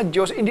ini nga mga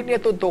Diyos, hindi niya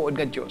tutuod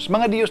nga Diyos.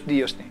 Mga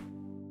Diyos-Diyos ni.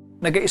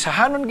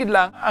 Nagaisahanon gid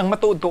lang ang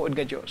matuod-tuod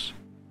nga Diyos.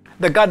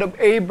 The God of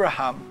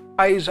Abraham,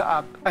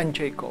 Isaac, and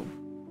Jacob.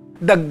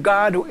 The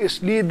God who is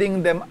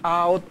leading them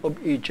out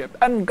of Egypt.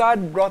 And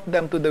God brought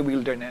them to the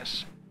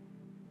wilderness.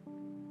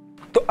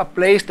 To a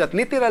place that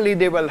literally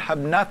they will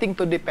have nothing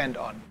to depend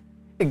on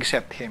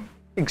except Him,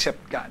 except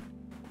God.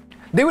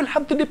 They will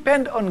have to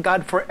depend on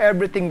God for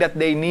everything that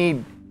they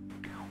need.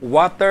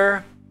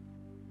 Water,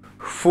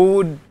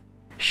 food,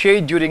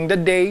 shade during the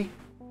day,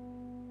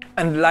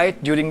 and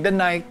light during the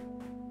night,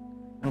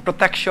 and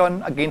protection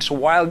against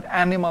wild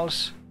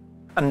animals,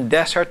 and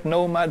desert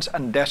nomads,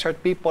 and desert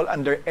people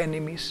and their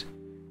enemies.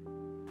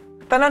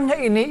 Tanan nga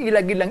ini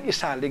ilagi lang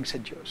isalig sa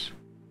Diyos.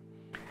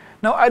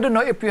 Now, I don't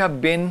know if you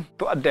have been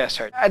to a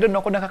desert. I don't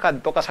know kung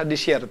nakakadto ka sa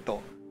disyerto.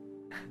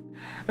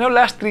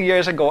 Last 3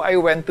 years ago, I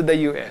went to the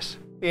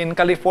US, in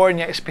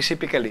California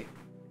specifically.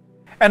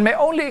 And my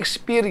only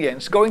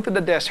experience going to the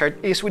desert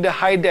is with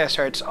the high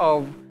deserts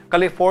of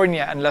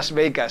California and Las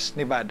Vegas,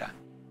 Nevada.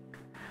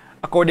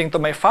 According to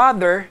my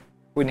father,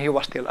 when he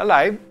was still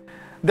alive,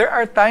 there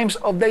are times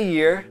of the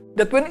year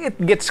that when it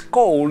gets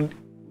cold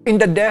in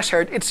the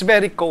desert, it's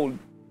very cold.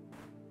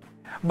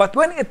 But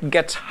when it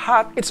gets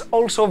hot, it's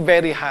also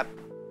very hot.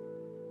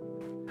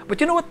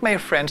 But you know what,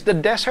 my friends? The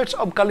deserts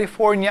of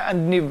California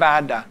and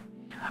Nevada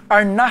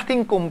are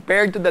nothing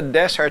compared to the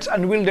deserts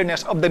and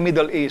wilderness of the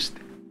Middle East.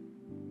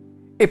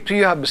 If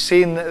you have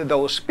seen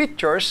those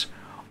pictures,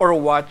 or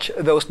watch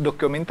those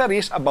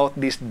documentaries about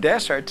these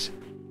deserts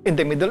in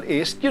the Middle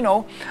East, you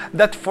know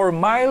that for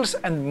miles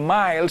and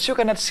miles, you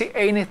cannot see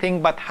anything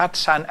but hot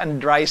sun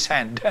and dry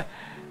sand.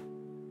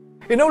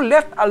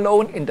 Left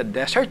alone in the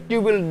desert,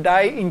 you will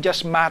die in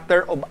just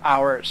matter of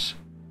hours.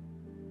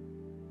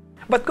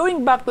 But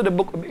going back to the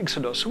book of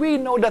Exodus, we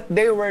know that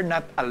they were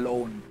not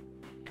alone.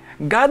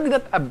 God did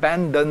not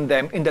abandon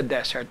them in the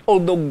desert.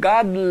 Although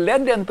God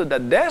led them to the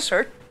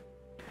desert,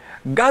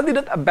 God did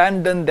not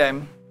abandon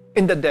them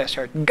in the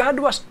desert. God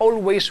was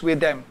always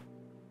with them.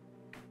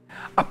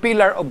 A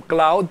pillar of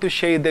cloud to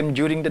shade them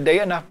during the day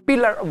and a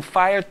pillar of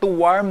fire to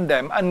warm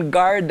them and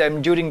guard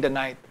them during the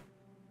night.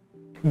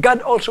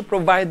 God also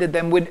provided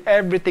them with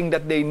everything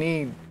that they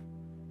need.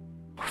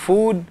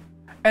 Food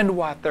and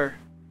water.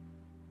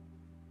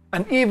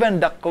 And even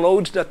the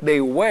clothes that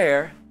they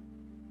wear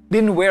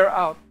didn't wear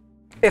out.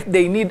 If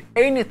they need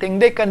anything,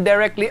 they can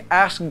directly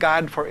ask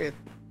God for it.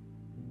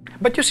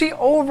 But you see,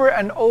 over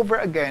and over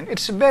again,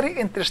 it's very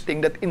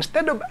interesting that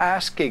instead of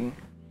asking,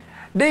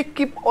 they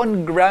keep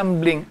on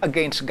grumbling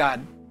against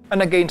God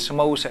and against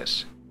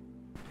Moses.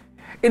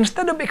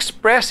 Instead of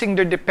expressing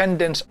their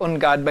dependence on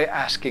God by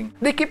asking,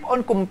 they keep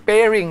on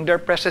comparing their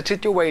present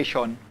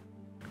situation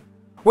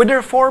with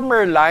their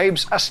former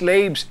lives as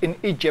slaves in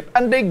Egypt,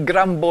 and they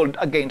grumbled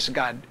against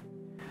God.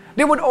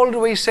 They would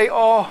always say,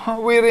 "Oh,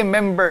 we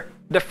remember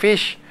the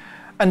fish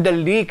and the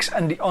leeks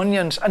and the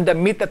onions and the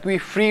meat that we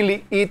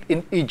freely eat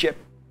in Egypt."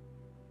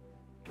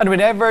 And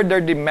whenever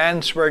their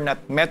demands were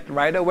not met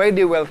right away,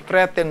 they will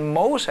threaten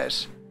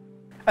Moses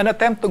and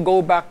attempt to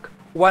go back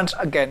once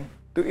again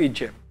to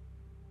Egypt.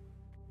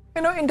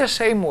 In the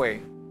same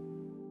way,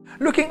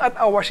 looking at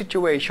our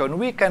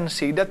situation, we can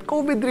see that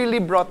COVID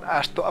really brought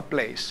us to a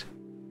place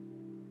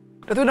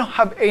that we don't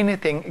have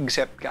anything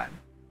except God.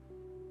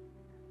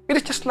 It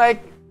is just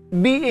like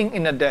being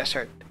in a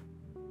desert.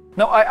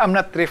 Now, I am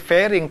not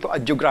referring to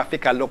a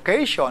geographical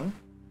location,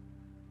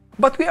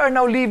 but we are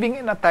now living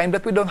in a time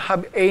that we don't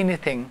have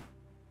anything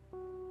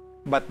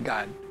but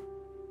God.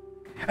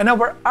 And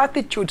our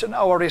attitudes and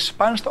our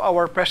response to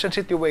our present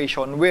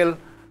situation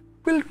will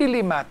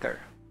really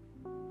matter.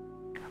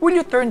 Will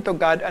you turn to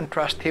God and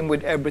trust Him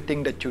with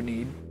everything that you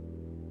need?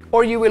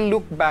 Or you will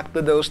look back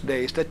to those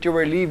days that you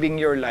were living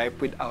your life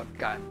without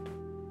God?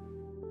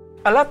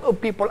 A lot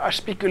of people are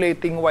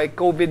speculating why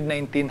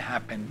COVID-19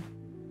 happened.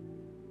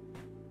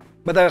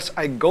 But as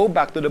I go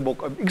back to the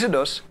book of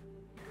Exodus,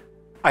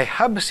 I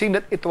have seen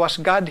that it was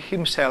God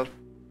Himself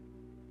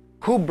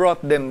who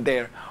brought them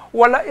there.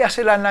 Wala ya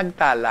sila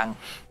nagtalang.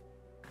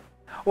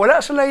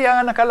 Wala sila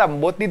yang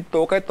nakalambot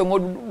dito kay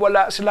tungod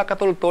wala sila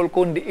katultol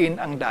kundiin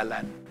ang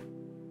dalan.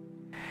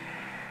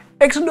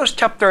 Exodus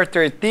chapter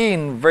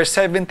 13 verse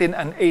 17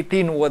 and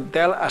 18 would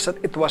tell us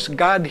that it was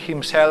God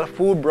Himself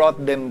who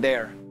brought them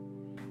there.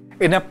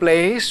 In a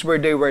place where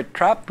they were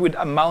trapped with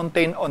a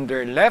mountain on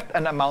their left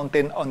and a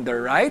mountain on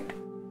their right,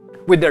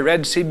 with the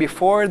Red Sea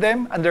before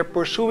them and their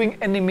pursuing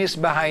enemies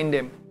behind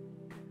them,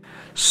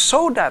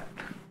 so that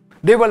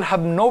they will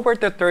have nowhere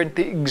to turn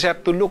to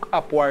except to look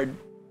upward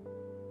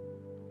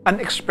and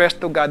express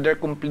to God their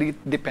complete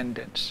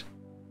dependence.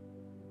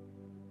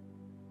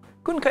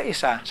 Kung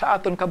kaisa, sa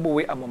aton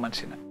kabuhi amo man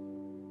sina.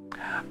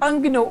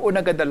 Ang Ginoo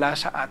nagadala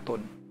sa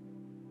aton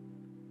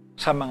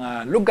sa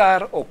mga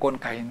lugar o kon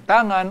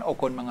kahintangan o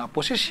kon mga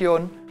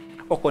posisyon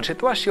o kon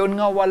sitwasyon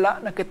nga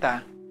wala na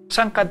kita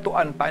sang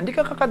kadtuan pa. Hindi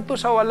ka kakadto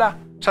sa wala,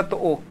 sa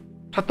tuo.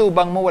 Sa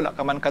tubang mo wala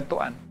ka man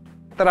kadtuan.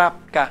 Trap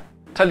ka.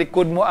 Sa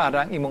likod mo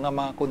arang imo nga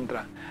mga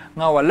kontra.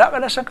 Nga wala ka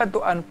na sang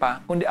kadtuan pa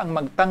kundi ang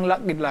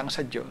magtanglak gid lang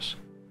sa Dios.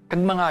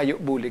 Kag mangayo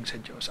bulig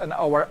sa Dios. And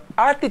our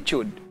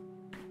attitude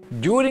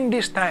during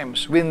these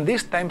times, when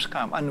these times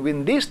come and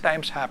when these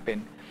times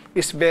happen,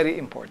 is very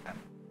important.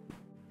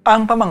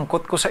 Ang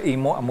pamangkot ko sa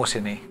imo amo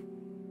sini.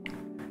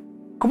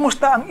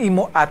 Kumusta ang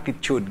imo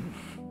attitude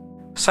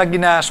sa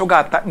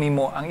ginasugata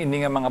nimo ang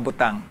ini nga mga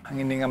butang, ang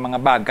ini nga mga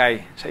bagay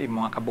sa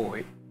imo nga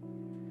kabuhi?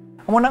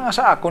 Amo na nga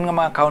sa akon nga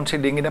mga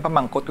counseling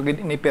ginapamangkot ug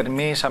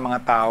inipermi sa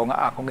mga tao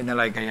nga akong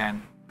ginalaygayan.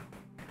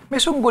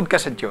 May sunggod ka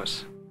sa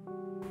Dios.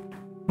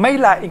 May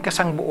laing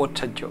kasang buot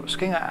sa Dios.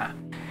 Kaya nga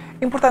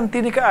importante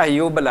ni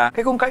kaayo bala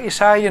kay kung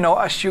kaisa,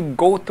 as you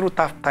go through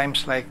tough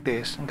times like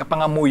this, ang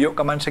kapangamuyo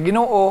ka man sa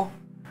Ginoo,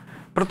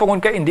 pero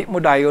tungod ka hindi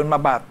mo dayon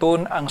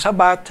mabaton ang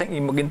sabat sa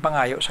imo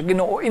ginpangayo sa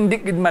Ginoo,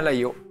 hindi gid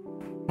malayo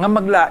nga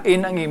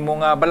maglain ang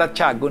imo nga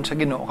balatyagon sa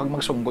Ginoo kag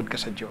magsunggod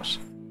ka sa Dios.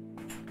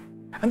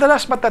 And the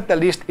last but not the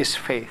least is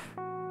faith.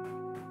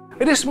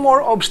 It is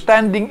more of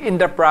standing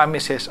in the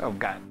promises of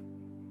God.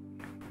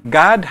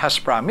 God has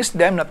promised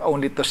them not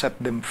only to set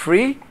them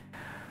free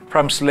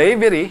from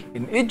slavery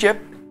in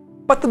Egypt,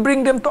 but to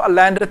bring them to a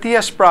land that He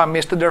has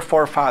promised to their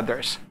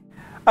forefathers,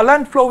 a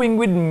land flowing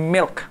with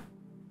milk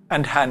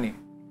and honey.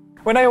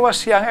 When I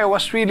was young, I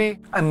was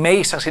really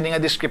amazed sa sininga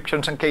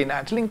descriptions ng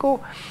Canaan. Siling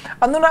ko,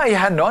 ano na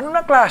iyan, no? Ano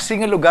na klase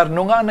ng lugar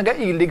no nga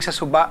nagailig sa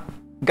suba,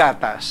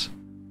 gatas,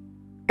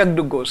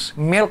 kagdugos,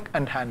 milk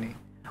and honey.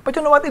 But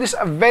you know what? It is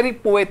a very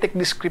poetic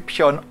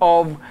description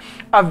of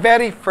a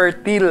very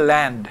fertile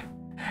land.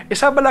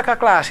 Isa bala ka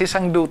klase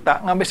sang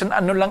duta nga bisan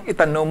ano lang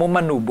itano mo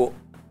manubo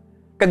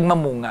kag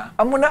mamunga.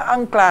 Amo na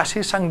ang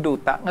klase sang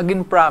duta nga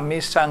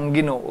ginpromise sang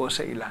Ginoo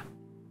sa ila.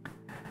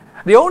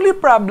 The only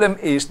problem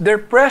is their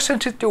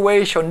present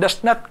situation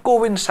does not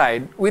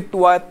coincide with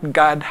what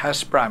God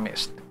has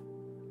promised.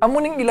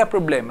 Amo ning ila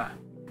problema.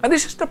 And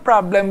this is the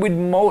problem with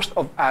most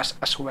of us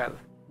as well.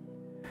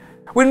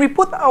 When we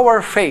put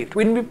our faith,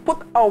 when we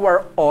put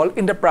our all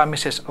in the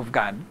promises of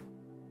God,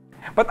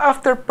 but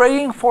after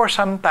praying for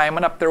some time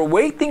and after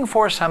waiting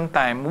for some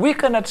time, we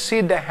cannot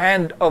see the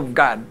hand of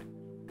God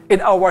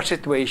in our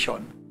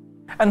situation.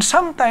 And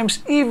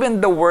sometimes even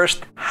the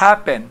worst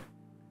happen.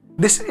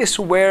 This is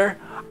where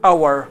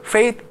our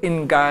faith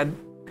in God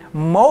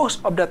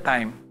most of the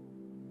time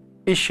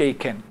is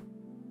shaken.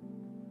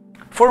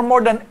 For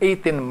more than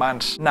 18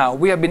 months now,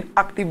 we have been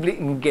actively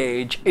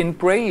engaged in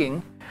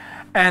praying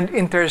and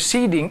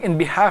interceding in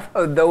behalf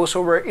of those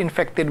who were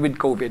infected with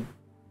COVID.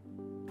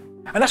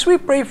 And as we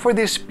pray for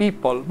these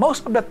people,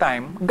 most of the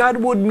time,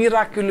 God would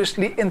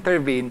miraculously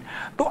intervene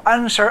to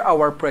answer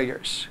our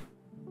prayers.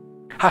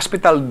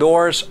 Hospital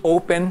doors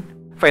opened,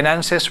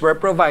 finances were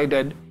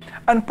provided,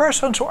 and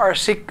persons who are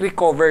sick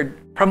recovered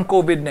from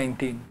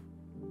COVID-19.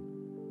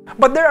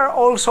 But there are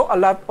also a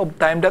lot of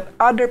time that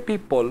other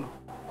people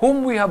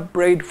whom we have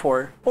prayed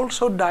for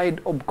also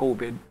died of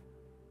COVID.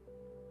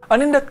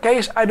 And in that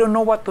case, I don't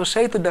know what to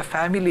say to the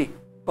family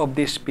of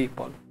these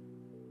people.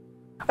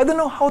 I don't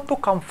know how to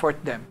comfort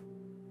them.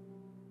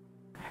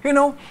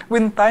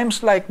 When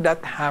times like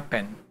that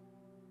happen,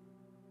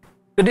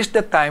 that is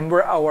the time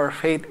where our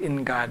faith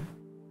in God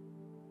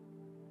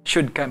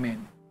should come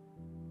in.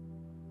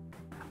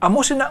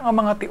 Amo sina nga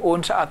mga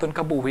tion sa aton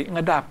kabuhi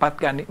nga dapat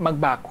gani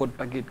magbakod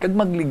pagid kag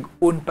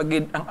maglig-on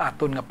pagid ang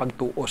aton nga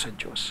pagtuo sa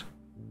Dios.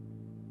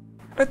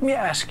 Let me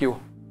ask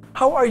you,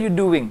 how are you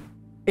doing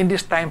in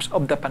these times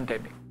of the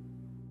pandemic?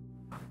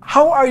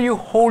 How are you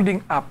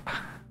holding up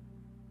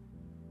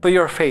to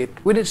your faith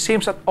when it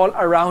seems that all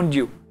around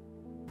you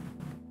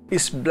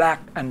is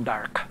black and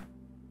dark?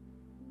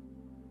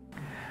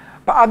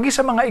 Paagi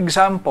sa mga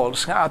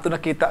examples nga ato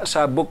nakita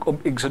sa Book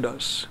of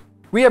Exodus,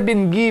 we have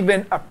been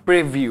given a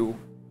preview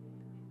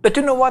that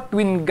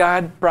when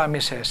God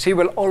promises, He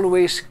will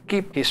always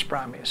keep His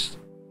promise.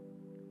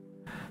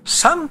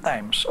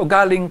 Sometimes, o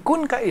galing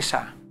kun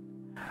kaisa,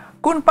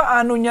 kung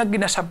paano niya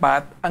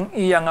ginasabat ang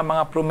iya nga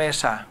mga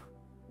promesa,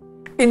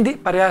 hindi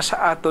pareha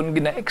sa aton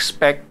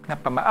gina-expect na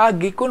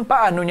pamaagi kung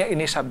paano niya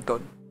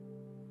inisabton.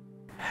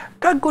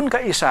 Kag kun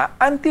kaisa,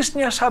 antes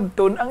niya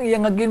sabton ang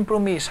iya nga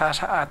ginpromesa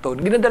sa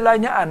aton,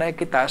 ginadala niya anay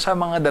kita sa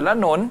mga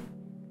dalanon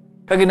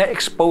Kag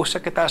gina-expose sa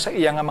kita sa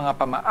iya nga mga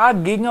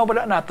pamaagi nga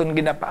wala naton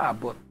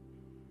ginapaabot.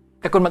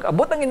 Kaya kung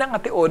mag-abot ang inang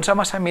ation,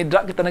 sama sa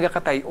midra kita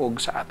nagakatayog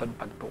sa aton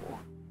pagtuo.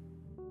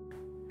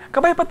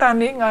 Kabay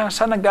patani nga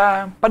sa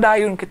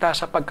nagapadayon kita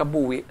sa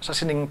pagkabuwi sa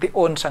sining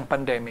tion sang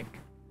pandemic.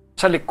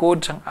 Sa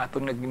likod sang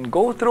aton naging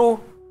go through,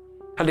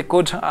 sa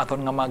likod sang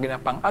aton nga mga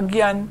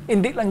ginapang-agyan,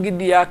 hindi lang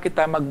gidiya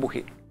kita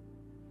magbuhi.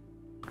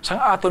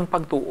 Sang aton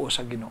pagtuo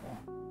sa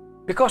Ginoo.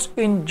 Because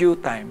in due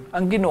time,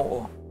 ang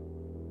Ginoo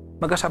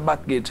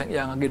magasabat gid sang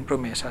iyang agin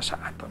promesa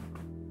sa aton.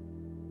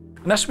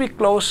 And as we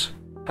close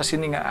sa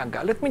sini nga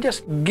aga, let me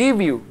just give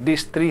you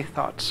these 3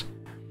 thoughts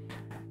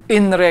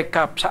in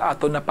recap sa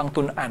aton na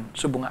pangtun-an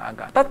subong nga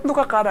aga. 3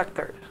 ka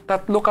character,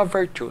 3 ka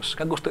virtues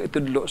nga gusto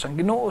itudlo sang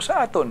Ginoo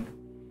sa aton.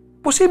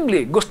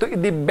 Posible gusto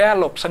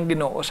i-develop sang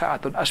Ginoo sa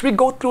aton as we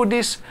go through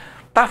these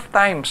tough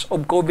times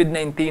of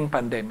COVID-19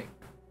 pandemic.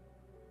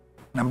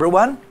 Number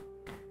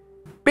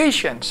 1,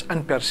 patience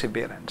and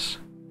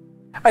perseverance.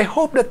 I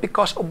hope that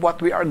because of what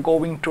we are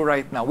going through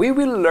right now, we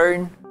will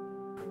learn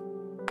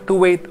to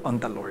wait on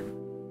the Lord.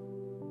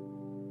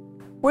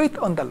 Wait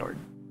on the Lord.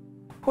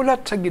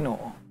 Hulat sa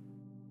Ginoo.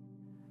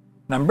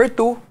 Number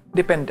 2,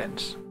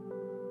 dependence.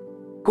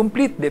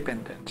 Complete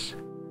dependence.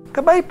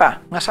 Kabay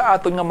pa nga sa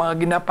aton nga mga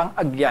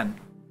ginapang-agyan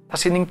sa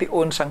sining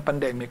tion sang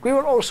pandemic, we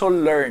will also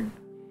learn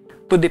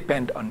to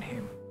depend on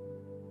Him.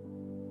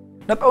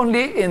 Not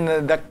only in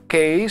the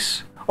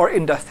case or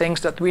in the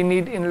things that we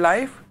need in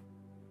life,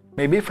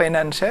 maybe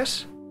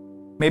finances,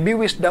 maybe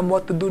wisdom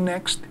what to do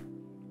next,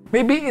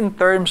 maybe in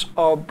terms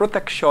of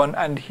protection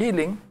and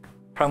healing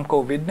from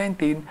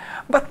COVID-19,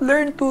 but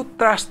learn to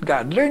trust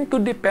God, learn to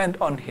depend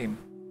on Him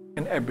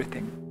in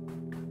everything.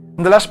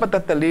 And the last but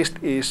not the least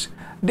is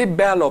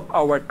develop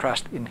our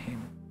trust in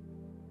Him.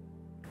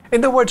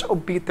 In the words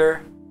of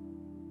Peter,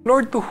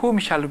 Lord, to whom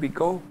shall we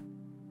go?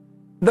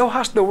 Thou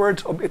hast the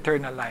words of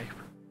eternal life.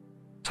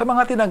 Sa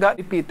mga tinaga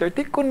ni Peter,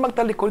 kung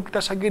magtalikod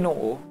kita sa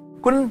Ginoo,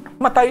 kung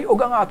matayog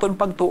ang aton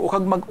pagtuo,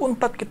 kag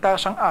maguntat kita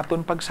sang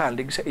aton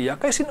pagsalig sa iya,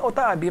 kay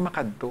sinota abi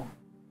makadto.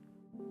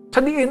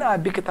 Sa diin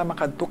abi kita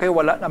makadto, kay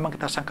wala naman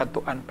kita sang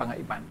kadtuan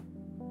pangaiban.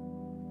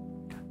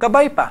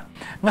 Kabay pa,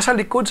 nga sa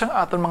likod sang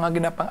aton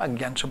mga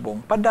ginapang-agyan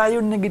subong,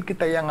 padayon na gid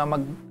kita nga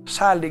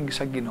magsalig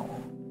sa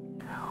Ginoo.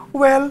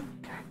 Well,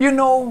 you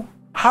know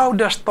how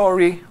the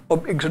story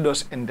of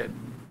Exodus ended.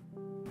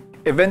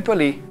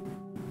 Eventually,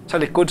 sa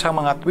likod sa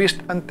mga twist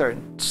and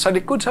turns, sa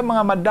likod sa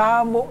mga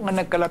madamo nga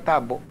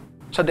nagkalatabo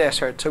sa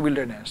desert, sa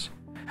wilderness.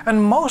 And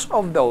most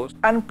of those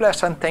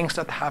unpleasant things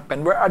that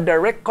happened were a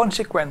direct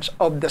consequence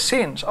of the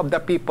sins of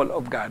the people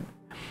of God.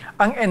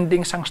 Ang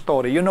ending sang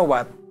story, you know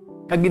what?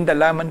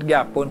 Nagindalaman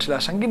gyapon sila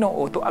sang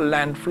Ginoo to a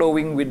land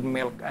flowing with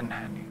milk and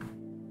honey.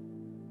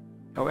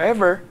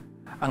 However,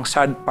 ang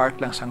sad part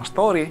lang sang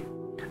story,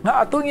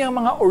 nga atong yung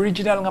mga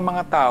original nga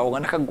mga tao nga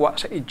nakagwa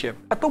sa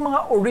Egypt, atong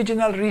mga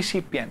original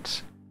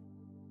recipients,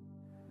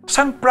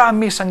 sang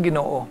promise ang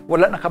Ginoo,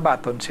 wala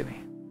nakabaton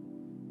sini.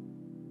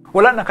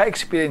 Wala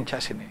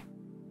naka-experience sini.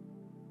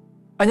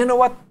 And you know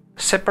what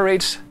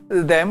separates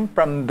them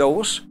from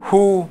those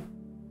who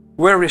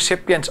were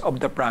recipients of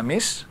the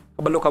promise?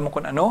 Kabalo ka mo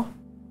kung ano?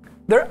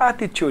 Their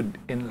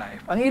attitude in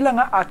life. Ang ilang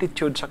nga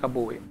attitude sa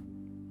kabuhi.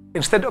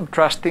 Instead of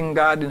trusting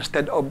God,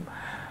 instead of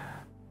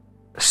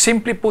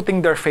simply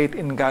putting their faith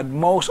in God,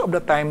 most of the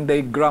time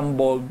they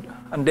grumbled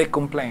and they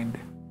complained.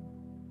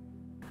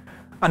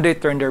 And they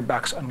turned their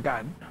backs on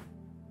God.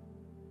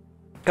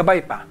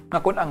 Kabay pa,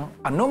 nga kung ang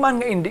anuman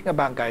nga hindi nga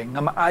bagay,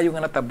 nga maayo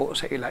nga natabo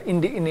sa ila,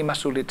 hindi ini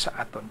masulit sa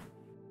aton.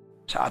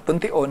 Sa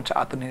aton tion,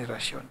 sa aton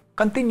henerasyon.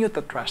 Continue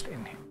to trust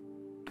in Him.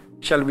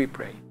 Shall we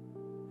pray?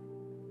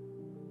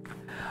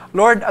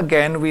 Lord,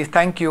 again, we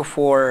thank You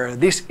for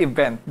this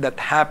event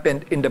that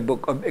happened in the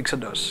book of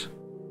Exodus.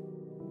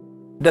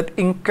 That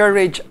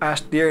encourage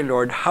us, dear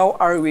Lord, how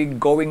are we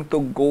going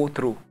to go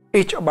through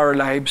each of our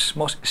lives,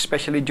 most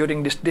especially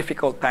during these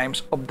difficult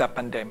times of the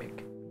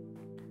pandemic.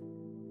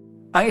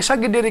 Ang isa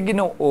gid diri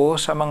Ginoo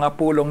sa mga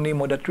pulong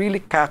nimo that really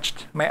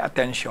catched my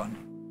attention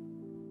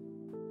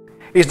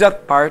is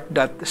that part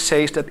that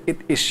says that it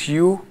is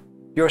You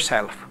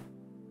yourself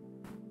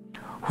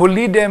who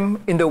lead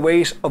them in the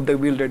ways of the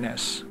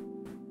wilderness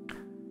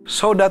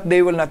so that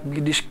they will not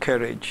be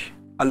discouraged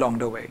along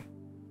the way.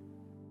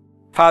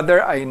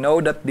 Father, I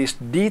know that this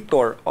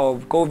detour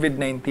of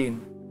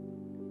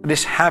COVID-19 that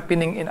is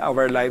happening in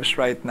our lives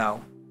right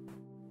now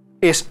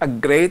is a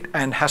great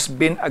and has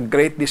been a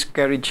great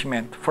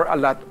discouragement for a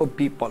lot of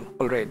people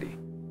already.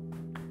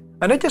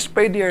 And I just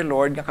pray, dear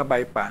Lord, nga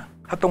kabay pa,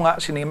 hato nga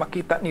sini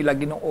makita nila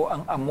Ginoo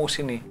ang amo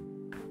sini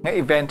nga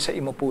event sa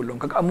imo pulong,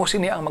 kag amo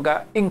sini ang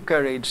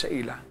maga-encourage sa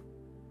ila.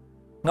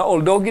 Nga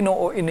although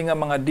Ginoo ini nga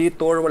mga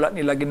detour wala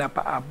nila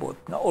ginapaabot,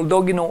 nga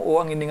although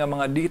Ginoo ang ini nga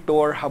mga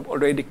detour have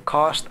already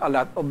cost a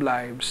lot of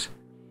lives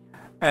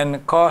and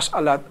caused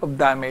a lot of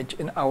damage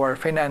in our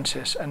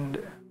finances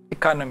and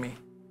economy.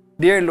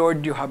 Dear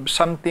Lord, You have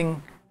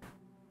something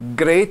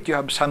great, You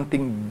have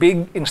something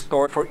big in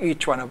store for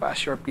each one of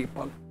us, Your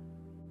people.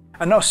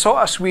 And also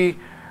as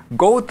we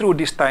go through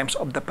these times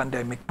of the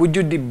pandemic, would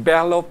you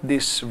develop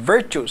these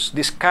virtues,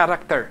 this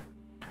character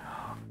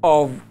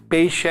of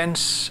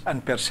patience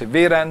and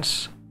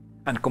perseverance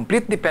and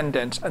complete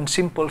dependence and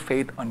simple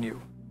faith on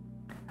you.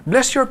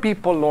 Bless your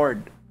people,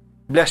 Lord.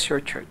 Bless your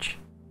church.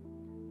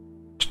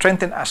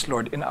 Strengthen us,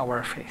 Lord, in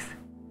our faith.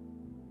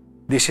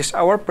 This is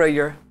our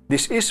prayer.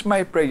 This is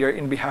my prayer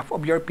in behalf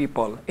of your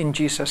people. In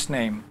Jesus'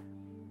 name,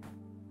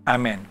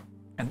 amen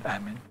and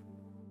amen.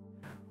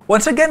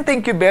 Once again,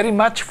 thank you very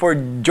much for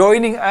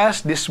joining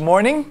us this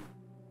morning.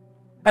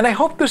 And I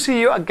hope to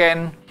see you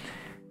again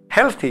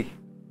healthy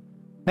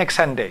next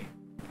Sunday.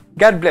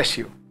 God bless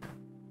you.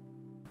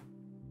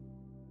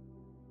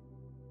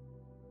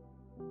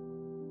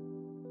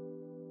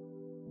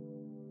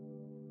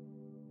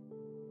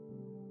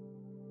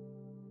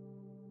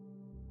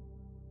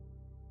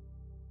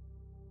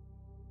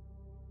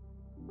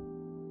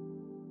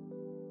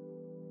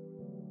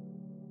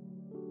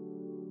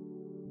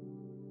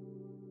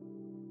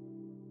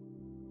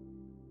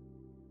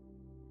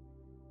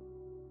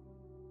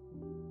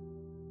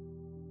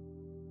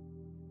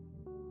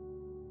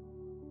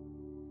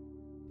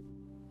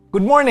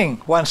 Good morning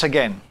once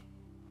again.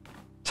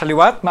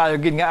 Saliwat,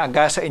 maayogin nga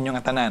aga sa inyong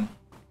tanan.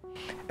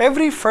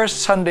 Every first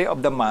Sunday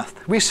of the month,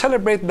 we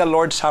celebrate the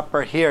Lord's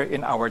Supper here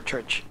in our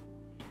church.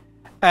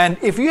 And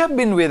if you have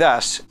been with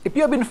us, if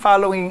you have been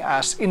following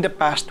us in the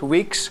past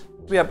weeks,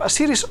 we have a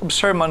series of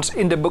sermons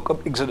in the book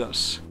of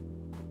Exodus.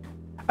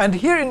 And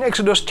here in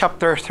Exodus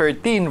chapter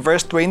 13,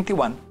 verse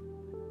 21,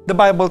 the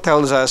Bible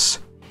tells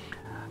us,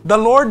 "The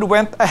Lord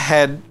went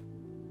ahead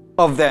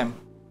of them.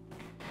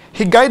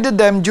 He guided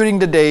them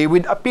during the day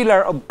with a pillar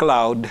of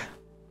cloud,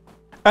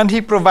 and He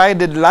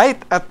provided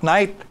light at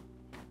night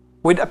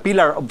with a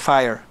pillar of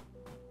fire.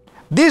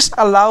 This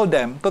allowed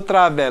them to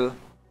travel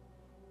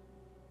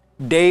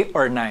day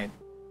or night."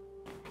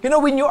 You know,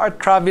 when you are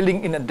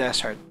traveling in a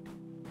desert,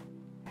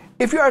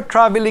 if you are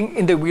traveling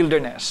in the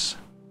wilderness,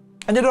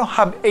 and you don't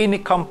have any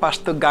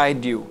compass to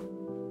guide you,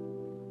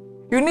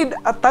 you need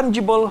a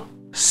tangible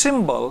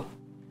symbol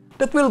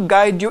that will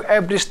guide you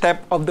every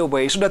step of the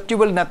way so that you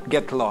will not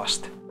get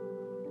lost.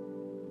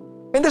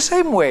 In the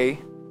same way,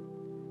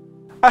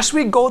 as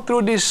we go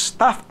through these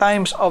tough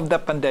times of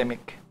the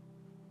pandemic,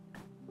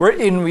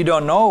 wherein we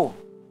don't know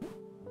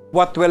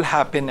what will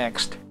happen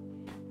next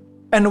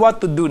and what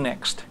to do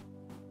next,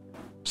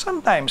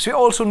 sometimes we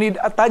also need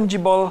a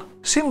tangible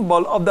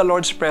symbol of the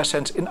Lord's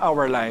presence in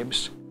our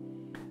lives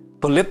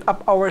to lift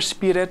up our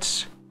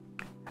spirits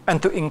and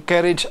to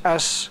encourage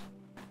us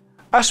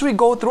as we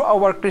go through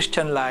our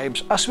Christian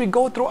lives, as we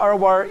go through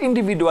our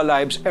individual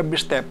lives every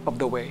step of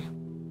the way.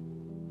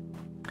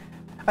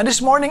 And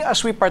this morning,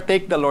 as we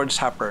partake the Lord's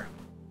Supper,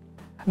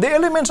 the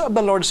elements of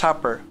the Lord's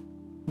Supper,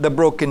 the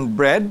broken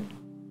bread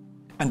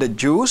and the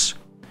juice,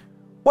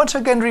 once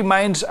again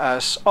reminds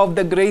us of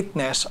the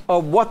greatness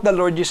of what the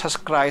Lord Jesus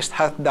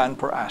Christ hath done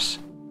for us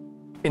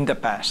in the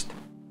past.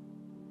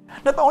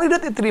 Not only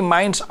that it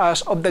reminds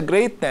us of the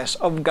greatness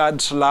of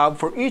God's love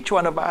for each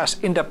one of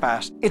us in the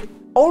past, it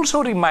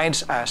also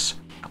reminds us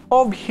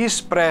of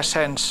His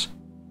presence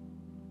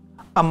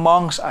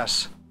amongst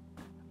us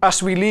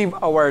as we live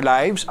our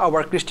lives,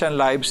 our Christian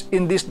lives,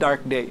 in these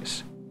dark days.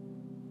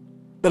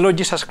 The Lord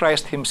Jesus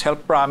Christ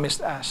Himself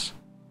promised us,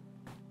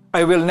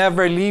 "I will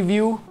never leave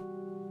you,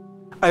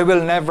 I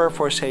will never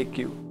forsake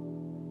you."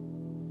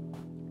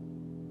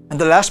 And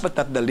the last but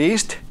not the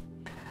least,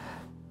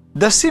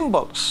 the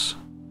symbols,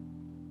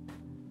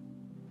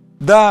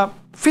 the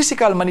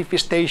physical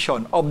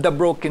manifestation of the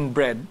broken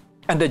bread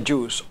and the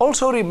juice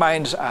also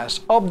reminds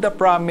us of the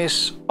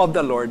promise of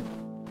the Lord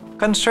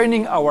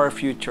concerning our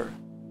future,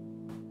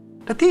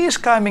 that He is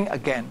coming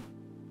again.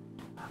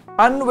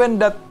 And when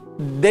that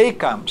day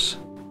comes,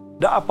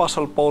 the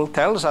Apostle Paul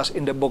tells us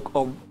in the book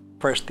of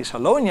 1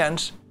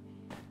 Thessalonians,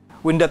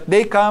 when that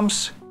day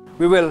comes,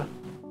 we will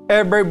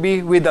ever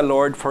be with the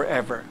Lord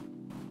forever.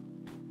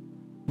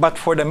 But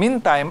for the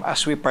meantime,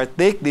 as we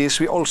partake this,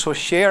 we also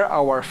share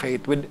our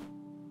faith with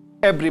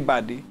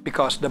everybody,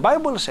 because the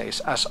Bible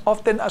says, as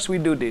often as we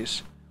do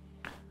this,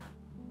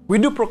 we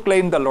do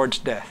proclaim the Lord's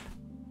death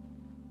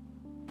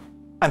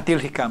until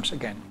He comes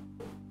again.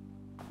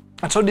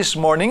 And so this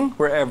morning,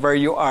 wherever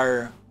you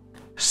are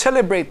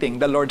celebrating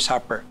the Lord's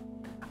Supper,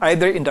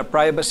 either in the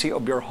privacy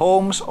of your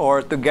homes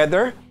or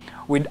together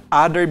with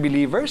other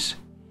believers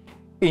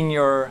in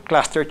your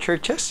cluster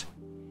churches,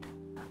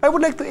 I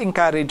would like to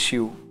encourage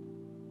you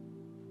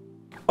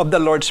of the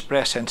Lord's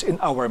presence in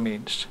our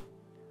midst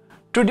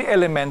through the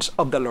elements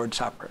of the Lord's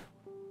Supper.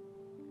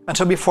 And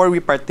so before we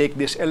partake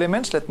these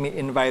elements, let me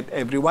invite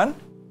everyone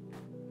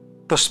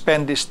to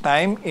spend this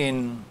time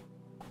in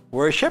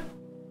worship,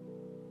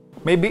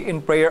 maybe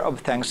in prayer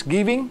of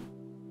thanksgiving,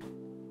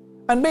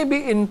 and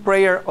maybe in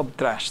prayer of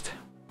trust.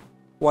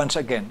 Once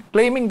again,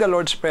 claiming the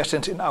Lord's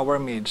presence in our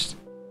midst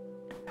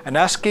and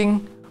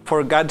asking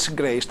for God's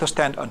grace to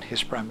stand on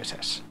His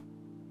promises.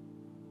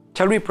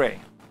 Shall we pray?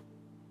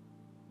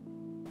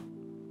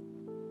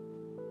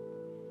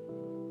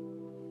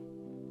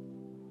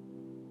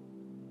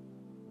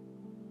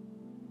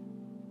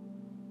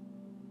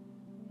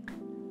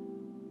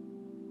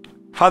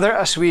 Father,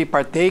 as we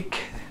partake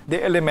the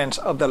elements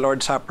of the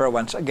Lord's Supper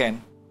once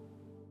again,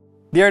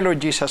 dear Lord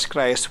Jesus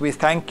Christ, we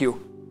thank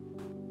you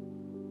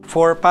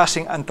for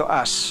passing unto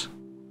us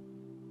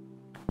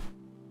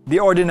the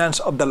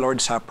ordinance of the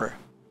Lord's Supper.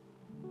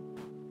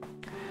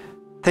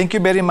 Thank you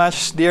very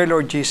much, dear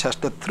Lord Jesus,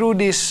 that through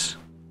this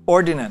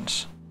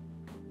ordinance,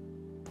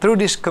 through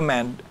this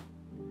command,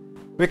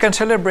 we can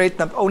celebrate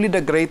not only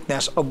the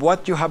greatness of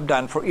what you have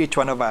done for each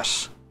one of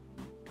us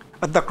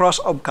at the cross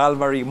of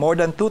Calvary more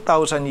than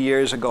 2,000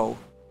 years ago,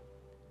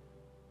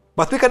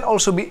 but we can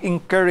also be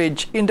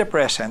encouraged in the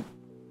present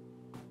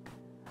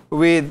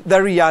with the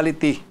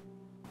reality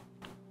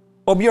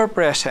of your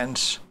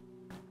presence,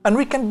 and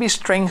we can be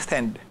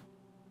strengthened.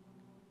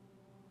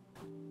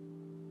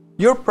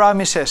 Your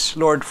promises,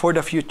 Lord, for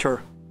the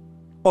future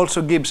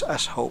also gives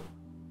us hope.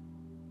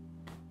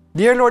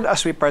 Dear Lord,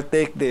 as we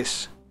partake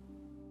this,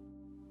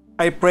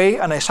 I pray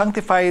and I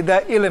sanctify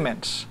the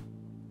elements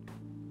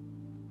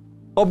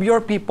of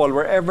your people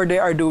wherever they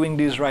are doing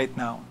this right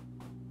now,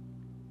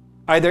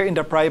 either in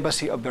the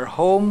privacy of their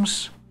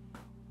homes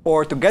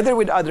or together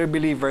with other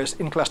believers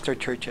in cluster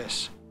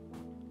churches.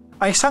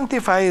 I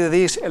sanctify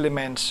these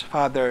elements,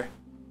 Father.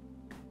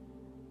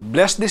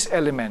 Bless these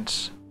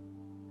elements.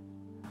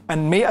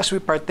 And may, as we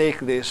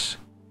partake this,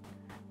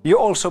 you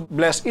also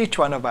bless each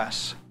one of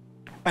us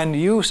and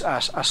use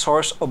us as a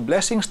source of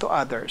blessings to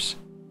others.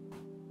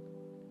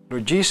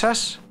 Lord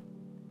Jesus,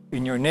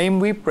 in your name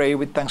we pray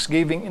with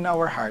thanksgiving in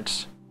our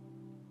hearts.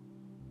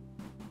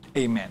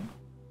 Amen.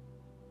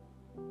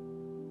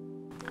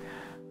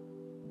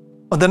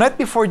 On the night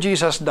before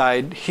Jesus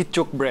died, he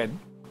took bread,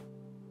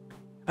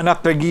 and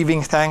after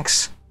giving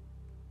thanks,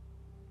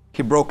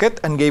 he broke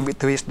it and gave it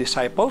to his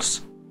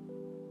disciples.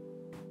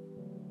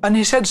 And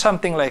he said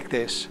something like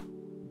this: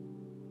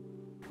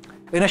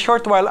 "In a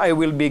short while I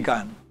will be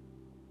gone.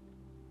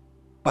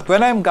 But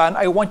when I'm gone,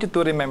 I want you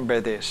to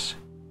remember this.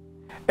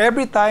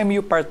 Every time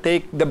you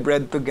partake the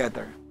bread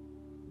together,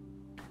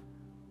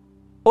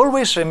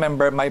 always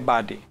remember my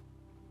body,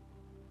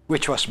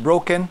 which was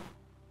broken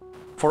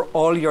for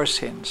all your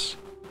sins."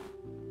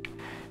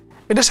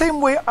 In the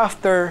same way,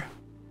 after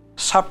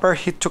supper,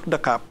 he took the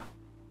cup,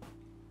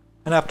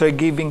 and after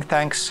giving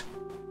thanks,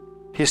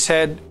 he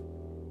said,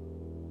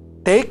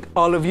 "Take,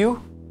 all of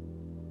you,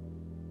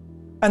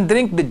 and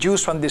drink the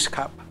juice from this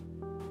cup.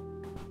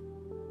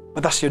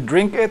 But as you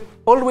drink it,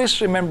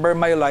 always remember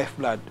my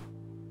lifeblood,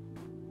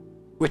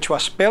 which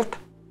was spilt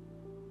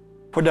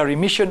for the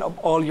remission of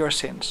all your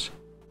sins."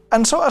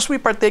 And so as we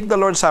partake the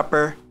Lord's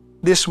Supper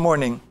this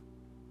morning,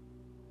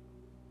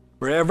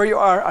 wherever you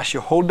are, as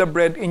you hold the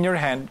bread in your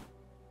hand,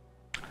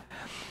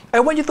 I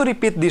want you to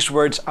repeat these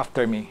words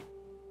after me.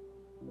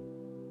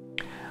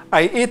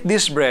 I eat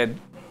this bread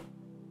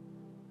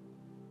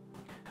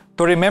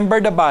to remember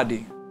the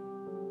body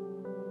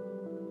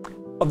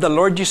of the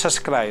Lord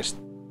Jesus Christ,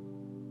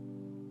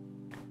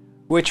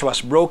 which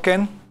was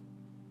broken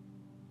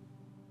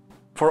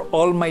for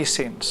all my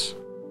sins.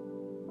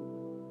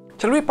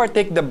 Shall we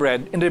partake the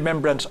bread in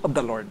remembrance of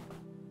the Lord?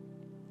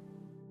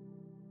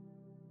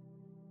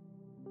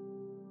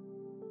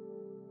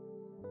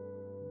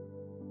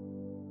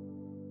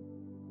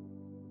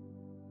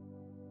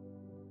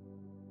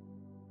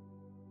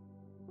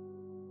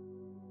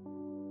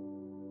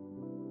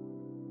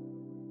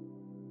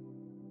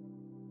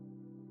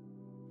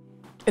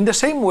 In the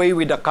same way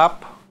with the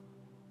cup,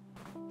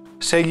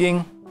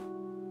 saying,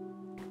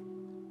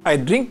 I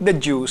drink the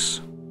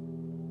juice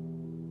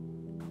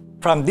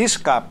from this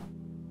cup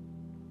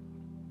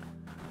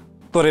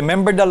to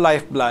remember the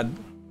lifeblood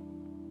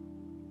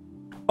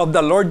of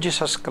the Lord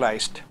Jesus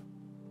Christ,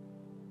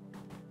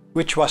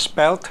 which was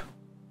spilt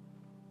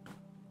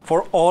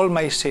for all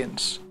my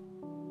sins.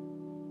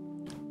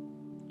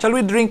 Shall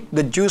we drink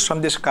the juice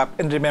from this cup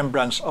in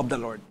remembrance of the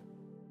Lord?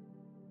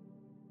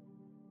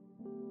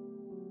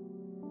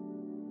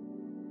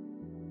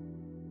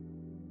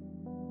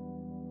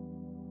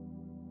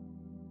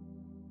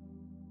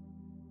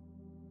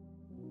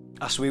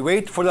 As we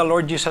wait for the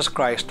Lord Jesus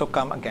Christ to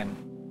come again,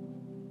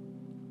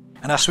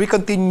 and as we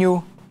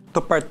continue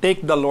to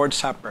partake the Lord's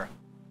Supper,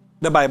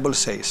 the Bible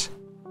says,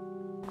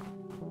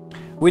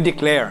 we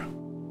declare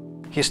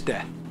His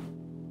death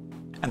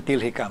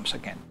until He comes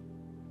again.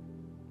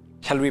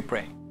 Shall we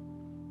pray?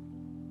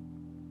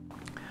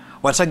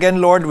 Once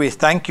again, Lord, we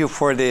thank you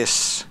for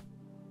this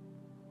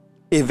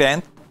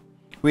event.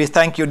 We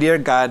thank you, dear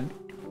God,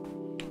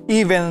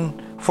 even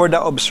for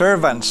the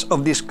observance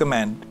of this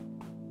command,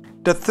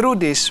 that through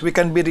this we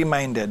can be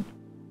reminded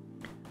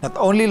not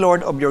only,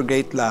 Lord, of your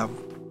great love,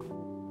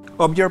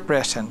 of your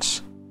presence,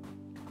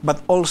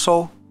 but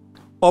also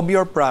of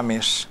your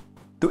promise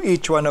to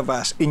each one of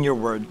us in your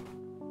word.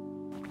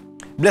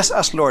 Bless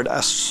us, Lord,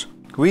 as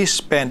we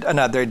spend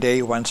another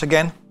day once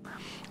again,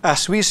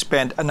 as we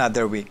spend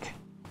another week.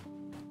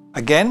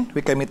 Again,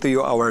 we commit to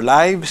you our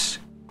lives.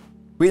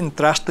 We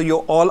entrust to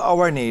you all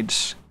our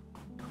needs.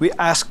 We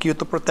ask you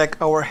to protect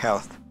our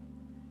health.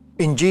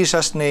 In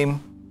Jesus'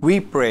 name, we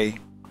pray.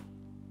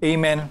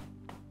 Amen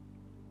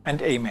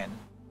and amen.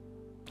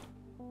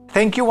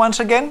 Thank you once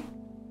again.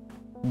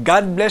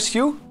 God bless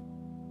you,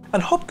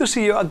 and hope to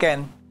see you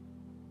again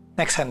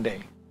next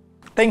Sunday.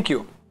 Thank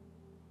you.